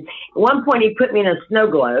devastation. At one point, he put me in a snow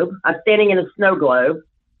globe. I'm standing in a snow globe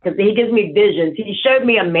because he gives me visions. He showed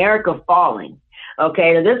me America falling.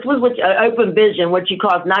 Okay. Now this was open vision, what you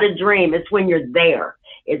call, it's not a dream. It's when you're there.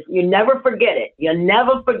 You never forget it. You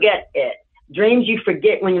never forget it. Dreams you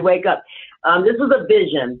forget when you wake up. This was a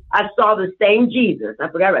vision. I saw the same Jesus. I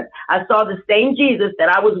forgot about it. I saw the same Jesus that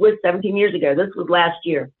I was with 17 years ago. This was last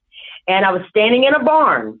year. And I was standing in a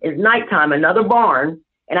barn. It's nighttime, another barn,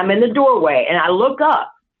 and I'm in the doorway. And I look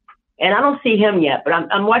up, and I don't see him yet, but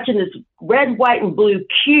I'm watching this red, white, and blue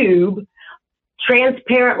cube,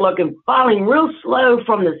 transparent looking, falling real slow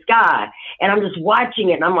from the sky. And I'm just watching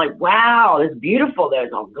it, and I'm like, wow, it's beautiful.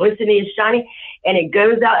 There's all glistening and shiny. And it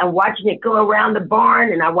goes out, and watching it go around the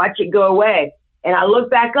barn, and I watch it go away. And I look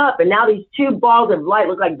back up, and now these two balls of light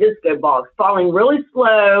look like disco balls falling really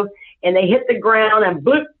slow, and they hit the ground, and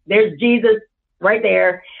bloop, there's Jesus right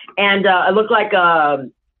there. And it looked like a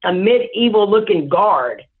medieval looking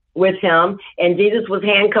guard with him, and Jesus was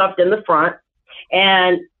handcuffed in the front,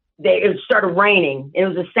 and it started raining. It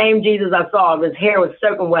was the same Jesus I saw. His hair was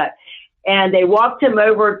soaking wet. And they walked him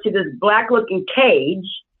over to this black looking cage,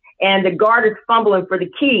 and the guard is fumbling for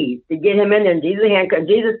the keys to get him in there. And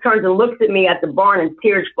Jesus turns and looks at me at the barn, and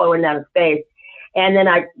tears flowing down his face. And then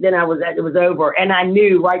it was over. And I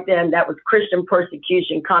knew right then that was Christian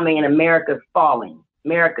persecution coming, and America's falling.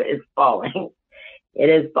 America is falling. It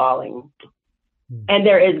is falling. And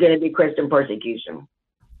there is going to be Christian persecution.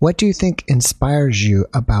 What do you think inspires you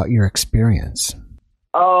about your experience?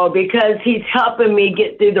 Oh, because he's helping me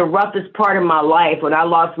get through the roughest part of my life when I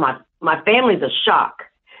lost my family's a shock.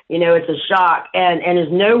 You know, it's a shock. And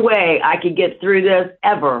there's no way I could get through this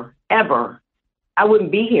ever. I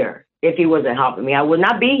wouldn't be here if he wasn't helping me. I would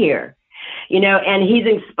not be here. You know, and he's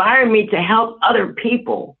inspiring me to help other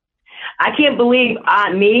people. I can't believe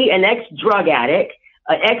me, an ex-drug addict,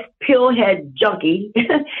 an ex-pillhead junkie,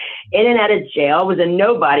 in and out of jail, was a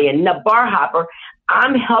nobody, a bar hopper.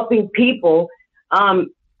 I'm helping people.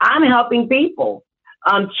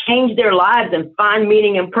 Change their lives and find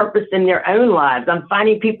meaning and purpose in their own lives. I'm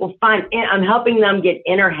helping them get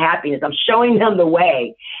inner happiness. I'm showing them the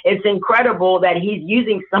way. It's incredible that he's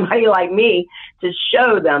using somebody like me to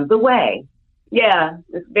show them the way. Yeah,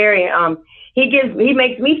 it's very, he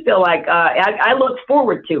makes me feel like, I look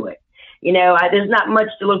forward to it. You know, there's not much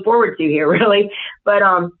to look forward to here really, but,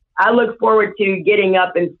 I look forward to getting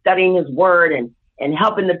up and studying his word and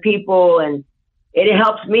helping the people, and it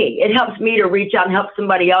helps me. It helps me to reach out and help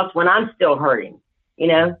somebody else when I'm still hurting. You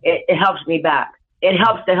know, it helps me back. It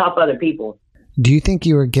helps to help other people. Do you think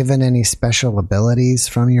you were given any special abilities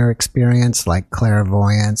from your experience, like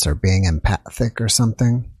clairvoyance or being empathic or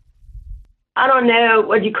something? I don't know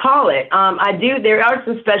what you call it. I do. There are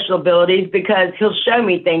some special abilities because he'll show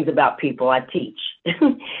me things about people I teach.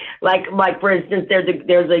 like for instance,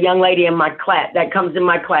 there's a young lady in my class that comes in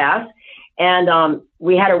my class, and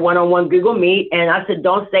we had a one-on-one Google Meet, and I said,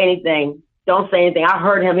 don't say anything. Don't say anything. I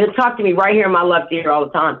heard him. He'll talk to me right here in my left ear all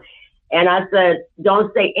the time. And I said,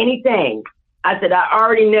 don't say anything. I said, I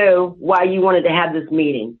already know why you wanted to have this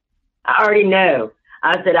meeting. I already know.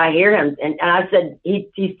 I said, I hear him. And I said,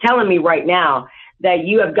 he's telling me right now that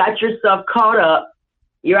you have got yourself caught up.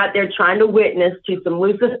 You're out there trying to witness to some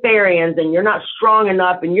Luciferians, and you're not strong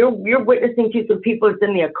enough, and you're witnessing to some people that's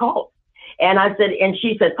in the occult. And I said, and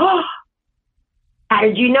she said, oh, how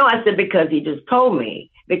did you know? I said, because he just told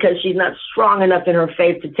me, because she's not strong enough in her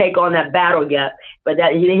faith to take on that battle yet. But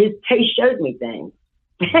that he shows me things.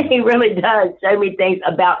 He really does show me things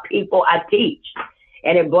about people I teach,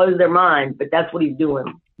 and it blows their mind, but that's what he's doing.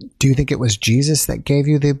 Do you think it was Jesus that gave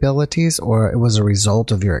you the abilities, or it was a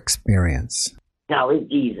result of your experience? No, it's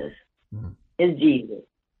Jesus. It's Jesus,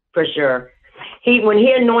 for sure. When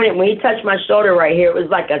he touched my shoulder right here, it was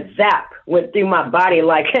like a zap went through my body,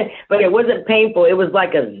 but it wasn't painful. It was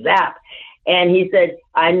like a zap. And he said,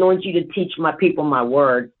 I anoint you to teach my people my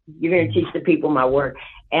word. You're going to teach the people my word.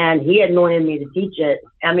 And he anointed me to teach it.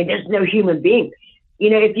 I mean, there's no human being. You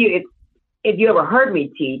know, if you ever heard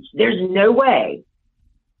me teach, there's no way.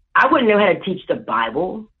 I wouldn't know how to teach the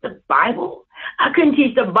Bible. The Bible? I couldn't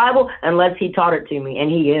teach the Bible unless he taught it to me, and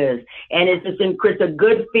he is. And it's a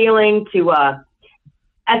good feeling to,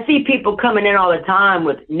 I see people coming in all the time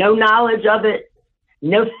with no knowledge of it,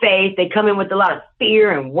 no faith. They come in with a lot of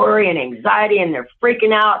fear and worry and anxiety, and they're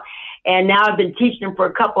freaking out. And now I've been teaching them for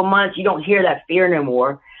a couple months. You don't hear that fear no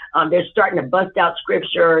more. They're starting to bust out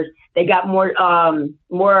scriptures. They got more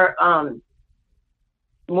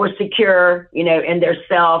secure, you know, in their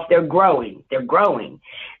self. They're growing.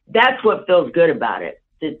 That's what feels good about it,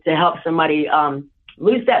 to help somebody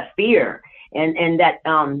lose that fear and that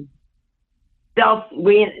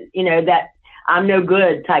that I'm no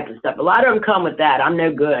good type of stuff. A lot of them come with that. I'm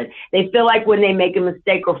no good. They feel like when they make a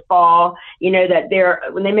mistake or fall, you know,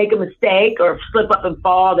 when they make a mistake or slip up and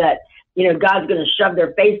fall, that, you know, God's going to shove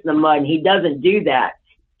their face in the mud, and he doesn't do that.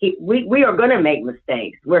 We are going to make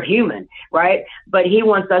mistakes. We're human, right? But he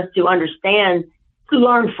wants us to understand, to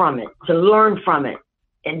learn from it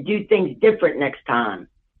and do things different next time.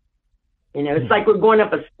 You know, it's like we're going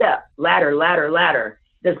up a step, ladder,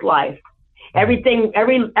 this life. Everything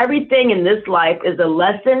in this life is a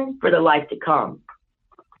lesson for the life to come.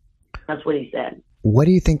 That's what he said. What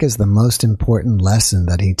do you think is the most important lesson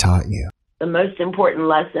that he taught you? The most important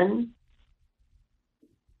lesson?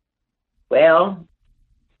 Well,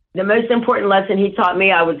 the most important lesson he taught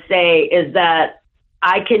me, I would say, is that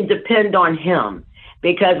I can depend on him.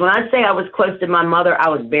 Because when I say I was close to my mother, I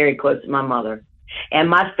was very close to my mother. And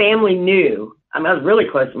my family knew. I mean, I was really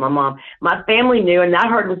close to my mom. My family knew, and I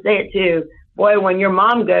heard them say it too. Boy, when your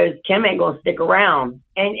mom goes, Kim ain't going to stick around.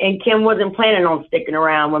 And Kim wasn't planning on sticking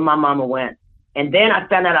around when my mama went. And then I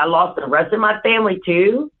found out I lost the rest of my family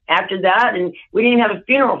too after that. And we didn't even have a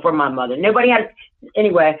funeral for my mother. Nobody had.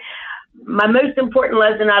 Anyway, my most important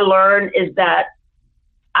lesson I learned is that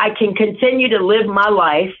I can continue to live my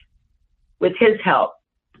life with his help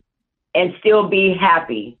and still be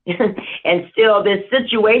happy. And still, this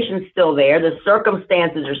situation's still there. The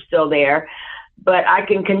circumstances are still there. But I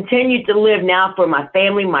can continue to live now for my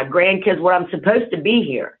family, my grandkids, where I'm supposed to be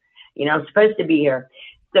here. You know, I'm supposed to be here.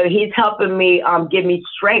 So he's helping me give me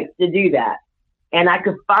strength to do that. And I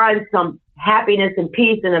could find some happiness and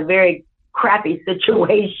peace in a very crappy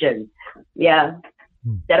situation. Yeah.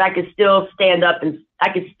 That I could still stand up and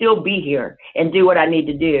I could still be here and do what I need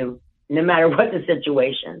to do, no matter what the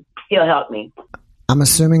situation. He'll help me. I'm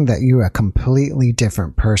assuming that you're a completely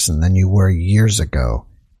different person than you were years ago.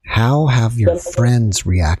 How have your friends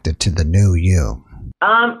reacted to the new you?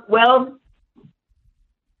 Well,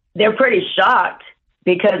 they're pretty shocked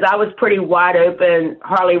because I was pretty wide open,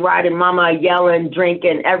 Harley riding, mama yelling,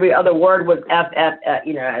 drinking. Every other word was F,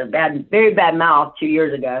 you know, very bad mouth 2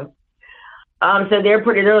 years ago. So they're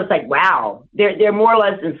just like, wow. They're more or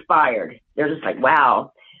less inspired. They're just like,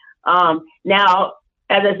 wow. Now,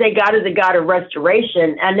 as I say, God is a God of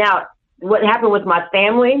restoration. And now what happened with my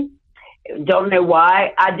family, don't know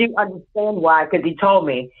why. I do understand why, because he told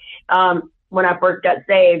me when I first got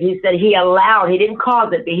saved, he said he didn't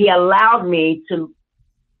cause it, but he allowed me to,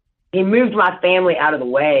 he moved my family out of the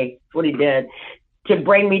way. That's what he did, to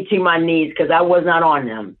bring me to my knees, because I was not on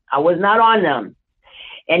them. I was not on them.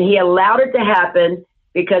 And he allowed it to happen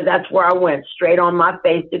because that's where I went, straight on my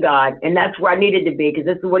face to God. And that's where I needed to be, because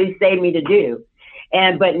this is what he saved me to do.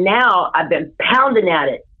 But now I've been pounding at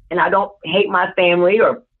it, and I don't hate my family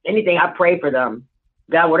or anything. I pray for them.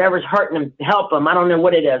 God, whatever's hurting them, help them. I don't know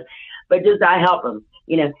what it is, but just I help them,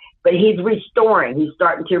 you know. But he's restoring. He's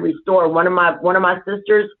starting to restore. One of my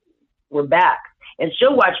sisters, we're back, and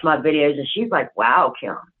she'll watch my videos, and she's like, "Wow,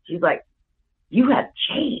 Kim." She's like, "You have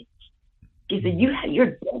changed." She said,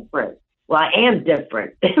 "You're different." Well, I am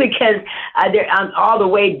different because I'm all the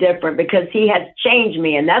way different, because he has changed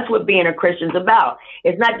me, and that's what being a Christian's about.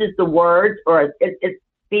 It's not just the words, or it's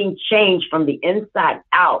being changed from the inside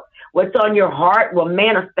out. What's on your heart will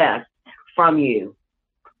manifest from you.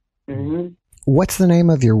 Mm-hmm. What's the name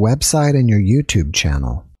of your website and your YouTube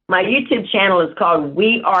channel? My YouTube channel is called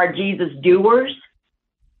We Are Jesus Doers,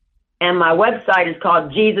 and my website is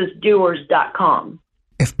called JesusDoers.com.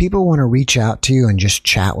 If people want to reach out to you and just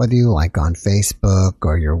chat with you, like on Facebook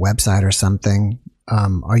or your website or something,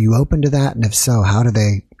 are you open to that? And if so, how do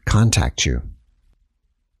they contact you?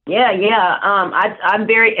 Yeah. I'm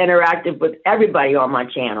very interactive with everybody on my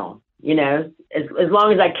channel, you know, as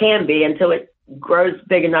long as I can be, until it grows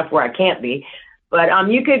big enough where I can't be. But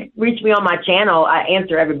you could reach me on my channel. I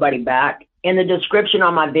answer everybody back. In the description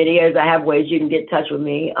on my videos, I have ways you can get in touch with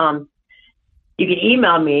me. You can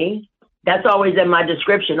email me. That's always in my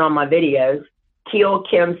description on my videos,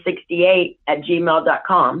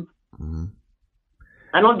 keelkim68@gmail.com. Mm-hmm.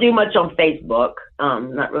 I don't do much on Facebook.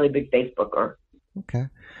 Not really a big Facebooker. Okay.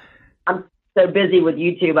 I'm so busy with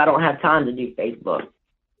YouTube, I don't have time to do Facebook.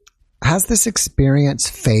 Has this experience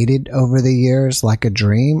faded over the years like a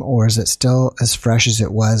dream, or is it still as fresh as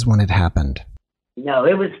it was when it happened? No,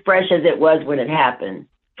 it was fresh as it was when it happened.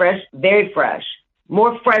 Fresh, very fresh.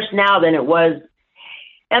 More fresh now than it was.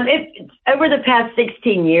 Over the past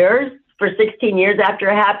 16 years, for 16 years after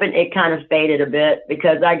it happened, it kind of faded a bit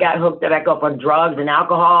because I got hooked back up on drugs and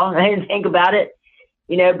alcohol. I didn't think about it,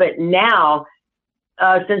 you know, but now,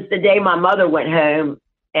 since the day my mother went home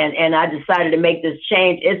and I decided to make this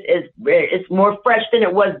change, it's more fresh than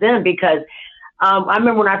it was then, because I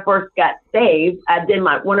remember when I first got saved, I did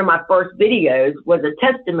one of my first videos was a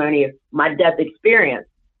testimony of my death experience.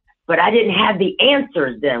 But I didn't have the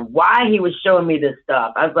answers then, why he was showing me this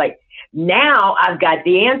stuff. I was like, now I've got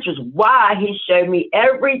the answers why he showed me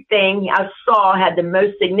everything I saw had the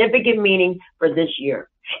most significant meaning for this year.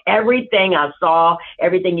 Everything I saw,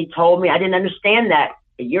 everything he told me, I didn't understand that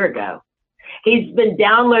a year ago. He's been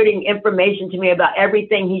downloading information to me about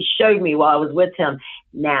everything he showed me while I was with him.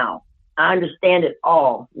 Now, I understand it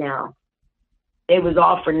all now. It was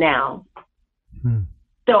all for now.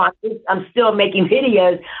 So I'm still making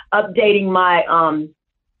videos, updating my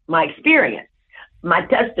my experience, my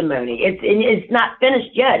testimony. It's not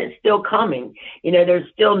finished yet. It's still coming. You know, there's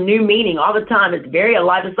still new meaning all the time. It's very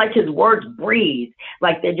alive. It's like his words breathe,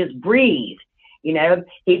 like they just breathe. You know,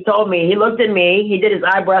 he told me, he looked at me, he did his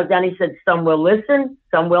eyebrows down. He said, some will listen,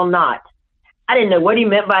 some will not. I didn't know what he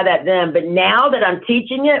meant by that then, but now that I'm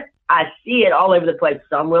teaching it, I see it all over the place.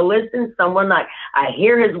 Some will listen, some will not. I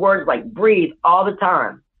hear his words like breathe all the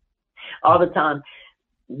time. All the time.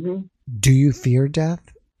 Mm-hmm. Do you fear death?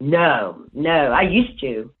 No. I used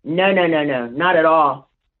to. No, not at all.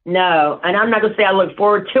 No. And I'm not going to say I look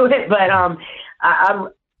forward to it, but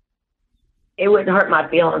it wouldn't hurt my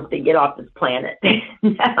feelings to get off this planet.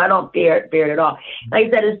 I don't fear it at all. Like I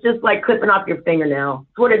said, it's just like clipping off your fingernail.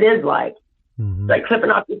 It's what it is like. Mm-hmm. It's like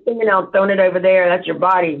clipping off your fingernail and throwing it over there. That's your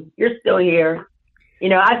body. You're still here. You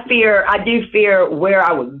know, I do fear where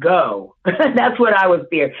I would go. That's what I would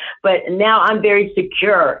fear. But now I'm very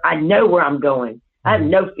secure. I know where I'm going. I have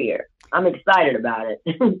no fear. I'm excited about it.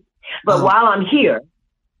 But while I'm here,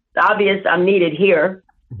 it's obvious I'm needed here,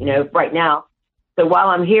 you know, right now. So while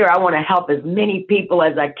I'm here, I want to help as many people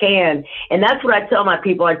as I can. And that's what I tell my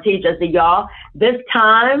people I teach. I say, y'all, this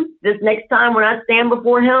next time when I stand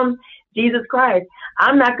before him, Jesus Christ,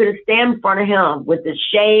 I'm not going to stand in front of him with the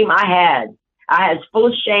shame I had. I was full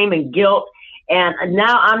of shame and guilt. And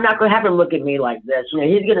now I'm not going to have him look at me like this. You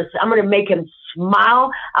know, I'm going to make him smile.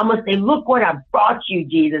 I'm going to say, look what I brought you,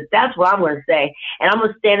 Jesus. That's what I'm going to say. And I'm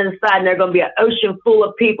going to stand inside and there's going to be an ocean full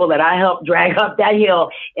of people that I helped drag up that hill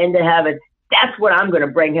into heaven. That's what I'm going to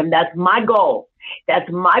bring him. That's my goal. That's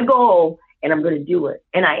my goal. And I'm going to do it.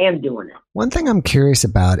 And I am doing it. One thing I'm curious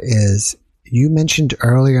about is you mentioned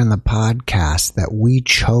earlier in the podcast that we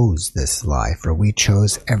chose this life, or we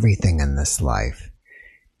chose everything in this life.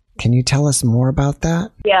 Can you tell us more about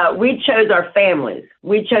that? Yeah, we chose our families. He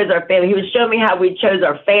was showing me how we chose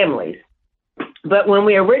our families. But when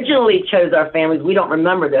we originally chose our families, we don't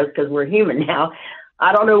remember those because we're human now.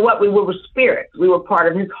 I don't know what we were spirits. We were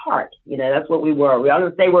part of his heart. You know, that's what we were. We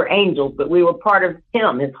don't say we're angels, but we were part of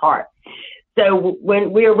him, his heart. So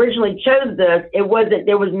when we originally chose this, there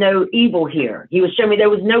was no evil here. He was showing me there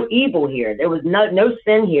was no evil here. There was no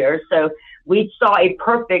sin here. So we saw a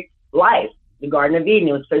perfect life. The Garden of Eden,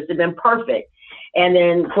 it was supposed to have been perfect. And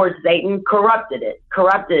then, of course, Satan corrupted it.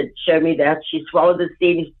 Showed me that she swallowed the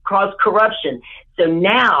seed and caused corruption. So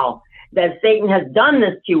now that Satan has done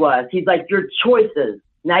this to us, he's like, your choices.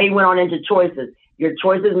 Now he went on into choices. Your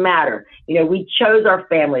choices matter. You know, we chose our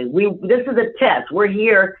family. This is a test. We're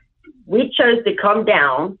here. We chose to come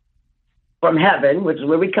down from heaven, which is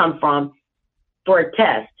where we come from, for a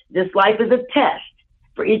test. This life is a test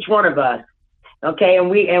for each one of us. Okay, and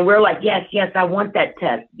we're like, yes, I want that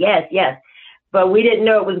test. Yes. But we didn't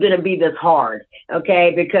know it was going to be this hard,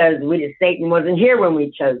 okay, because Satan wasn't here when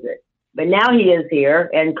we chose it. But now he is here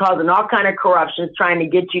and causing all kind of corruptions, trying to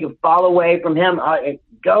get you to fall away from him,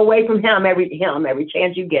 go away from him every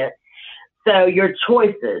chance you get. So your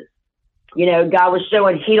choices, you know, God was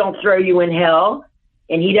showing he don't throw you in hell,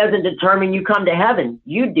 and he doesn't determine you come to heaven.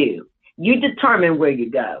 You do. You determine where you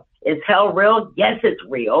go. Is hell real? Yes, it's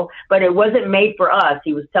real, but it wasn't made for us.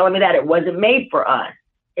 He was telling me that it wasn't made for us.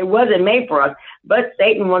 It wasn't made for us, but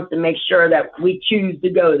Satan wants to make sure that we choose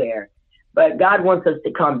to go there. But God wants us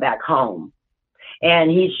to come back home.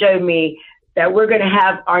 And he showed me that we're going to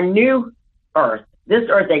have our new earth. This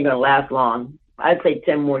earth ain't going to last long. I'd say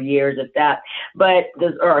 10 more years, if that. But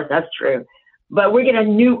this earth, that's true. But we're going to have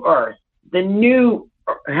new earth. The new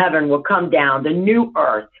heaven will come down. The new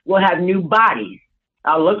earth will have new bodies.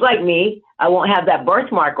 I'll look like me. I won't have that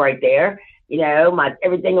birthmark right there. You know,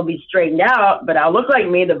 everything will be straightened out, but I'll look like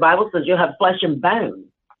me. The Bible says you'll have flesh and bone.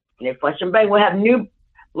 And flesh and bone will have new,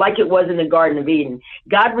 like it was in the Garden of Eden.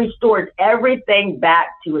 God restores everything back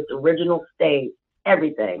to its original state,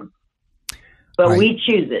 everything. But right. We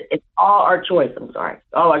choose it. It's all our choice. I'm sorry.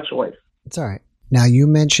 All our choice. It's all right. Now, you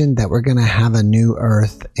mentioned that we're going to have a new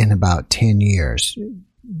earth in about 10 years.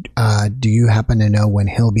 Do you happen to know when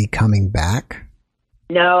he'll be coming back?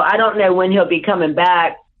 No, I don't know when he'll be coming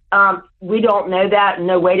back. We don't know that.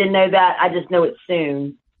 No way to know that. I just know it's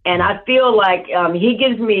soon. And I feel like he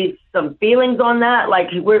gives me some feelings on that. Like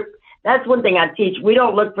that's one thing I teach. We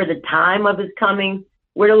don't look for the time of his coming.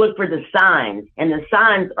 We're to look for the signs. And the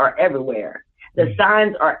signs are everywhere. The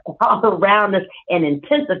signs are all around us and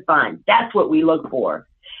intensifying. That's what we look for,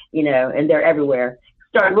 you know, and they're everywhere.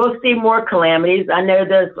 We'll see more calamities. I know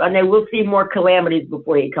we'll see more calamities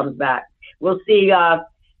before he comes back. We'll see,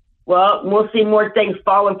 we'll see more things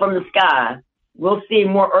falling from the sky. We'll see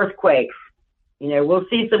more earthquakes. You know, we'll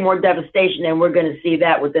see some more devastation, and we're going to see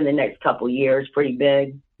that within the next couple of years. Pretty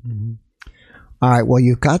big. Mm-hmm. All right. Well,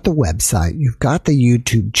 you've got the website. You've got the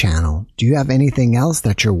YouTube channel. Do you have anything else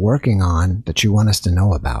that you're working on that you want us to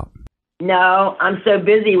know about? No, I'm so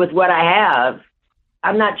busy with what I have.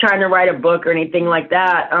 I'm not trying to write a book or anything like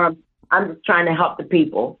that. I'm just trying to help the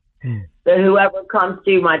people. So whoever comes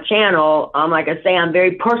to my channel, like I say, I'm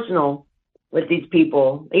very personal with these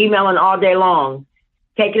people, emailing all day long,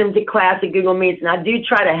 taking them to class at Google Meets, and I do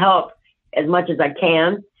try to help as much as I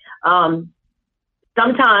can.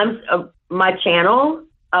 Sometimes my channel,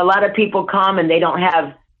 a lot of people come and they don't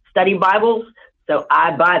have study Bibles, so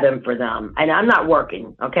I buy them for them, and I'm not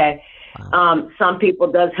working, okay? Wow. Some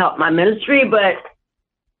people does help my ministry, but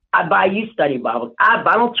I buy you study Bibles. I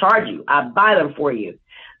don't charge you. I buy them for you,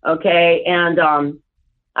 okay? And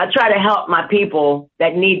I try to help my people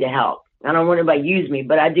that need the help. I don't want anybody to use me,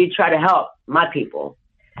 but I do try to help my people.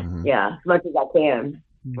 Yeah, as much as I can.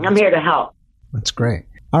 I'm here to help. That's great.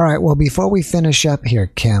 All right. Well, before we finish up here,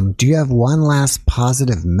 Kim, do you have one last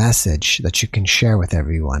positive message that you can share with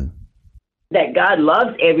everyone? That God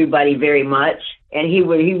loves everybody very much. And he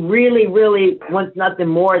really, really wants nothing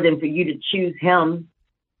more than for you to choose him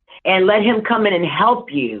and let him come in and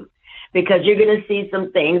help you, because you're going to see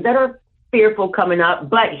some things that are fearful coming up.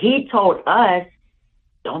 But he told us,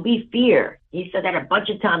 don't be fear. He said that a bunch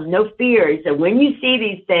of times, no fear. He said, when you see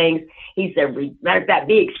these things, he said, matter of fact,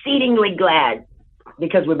 be exceedingly glad,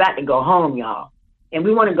 because we're about to go home, y'all. And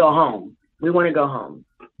we want to go home. We want to go home.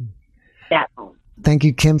 That home. Thank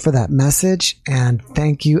you, Kim, for that message. And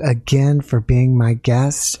thank you again for being my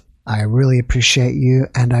guest. I really appreciate you,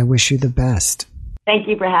 and I wish you the best. Thank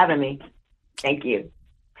you for having me. Thank you.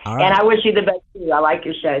 All right. And I wish you the best too. I like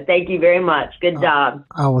your show. Thank you very much. Good job.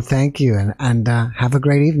 Oh, well, thank you. And have a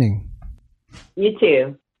great evening. You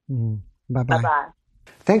too. Bye-bye. Bye-bye.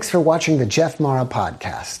 Thanks for watching the Jeff Mara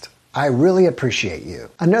podcast. I really appreciate you.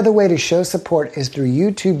 Another way to show support is through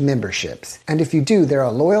YouTube memberships. And if you do, there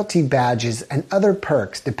are loyalty badges and other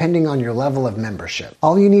perks depending on your level of membership.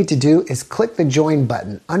 All you need to do is click the join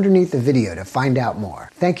button underneath the video to find out more.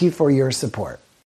 Thank you for your support.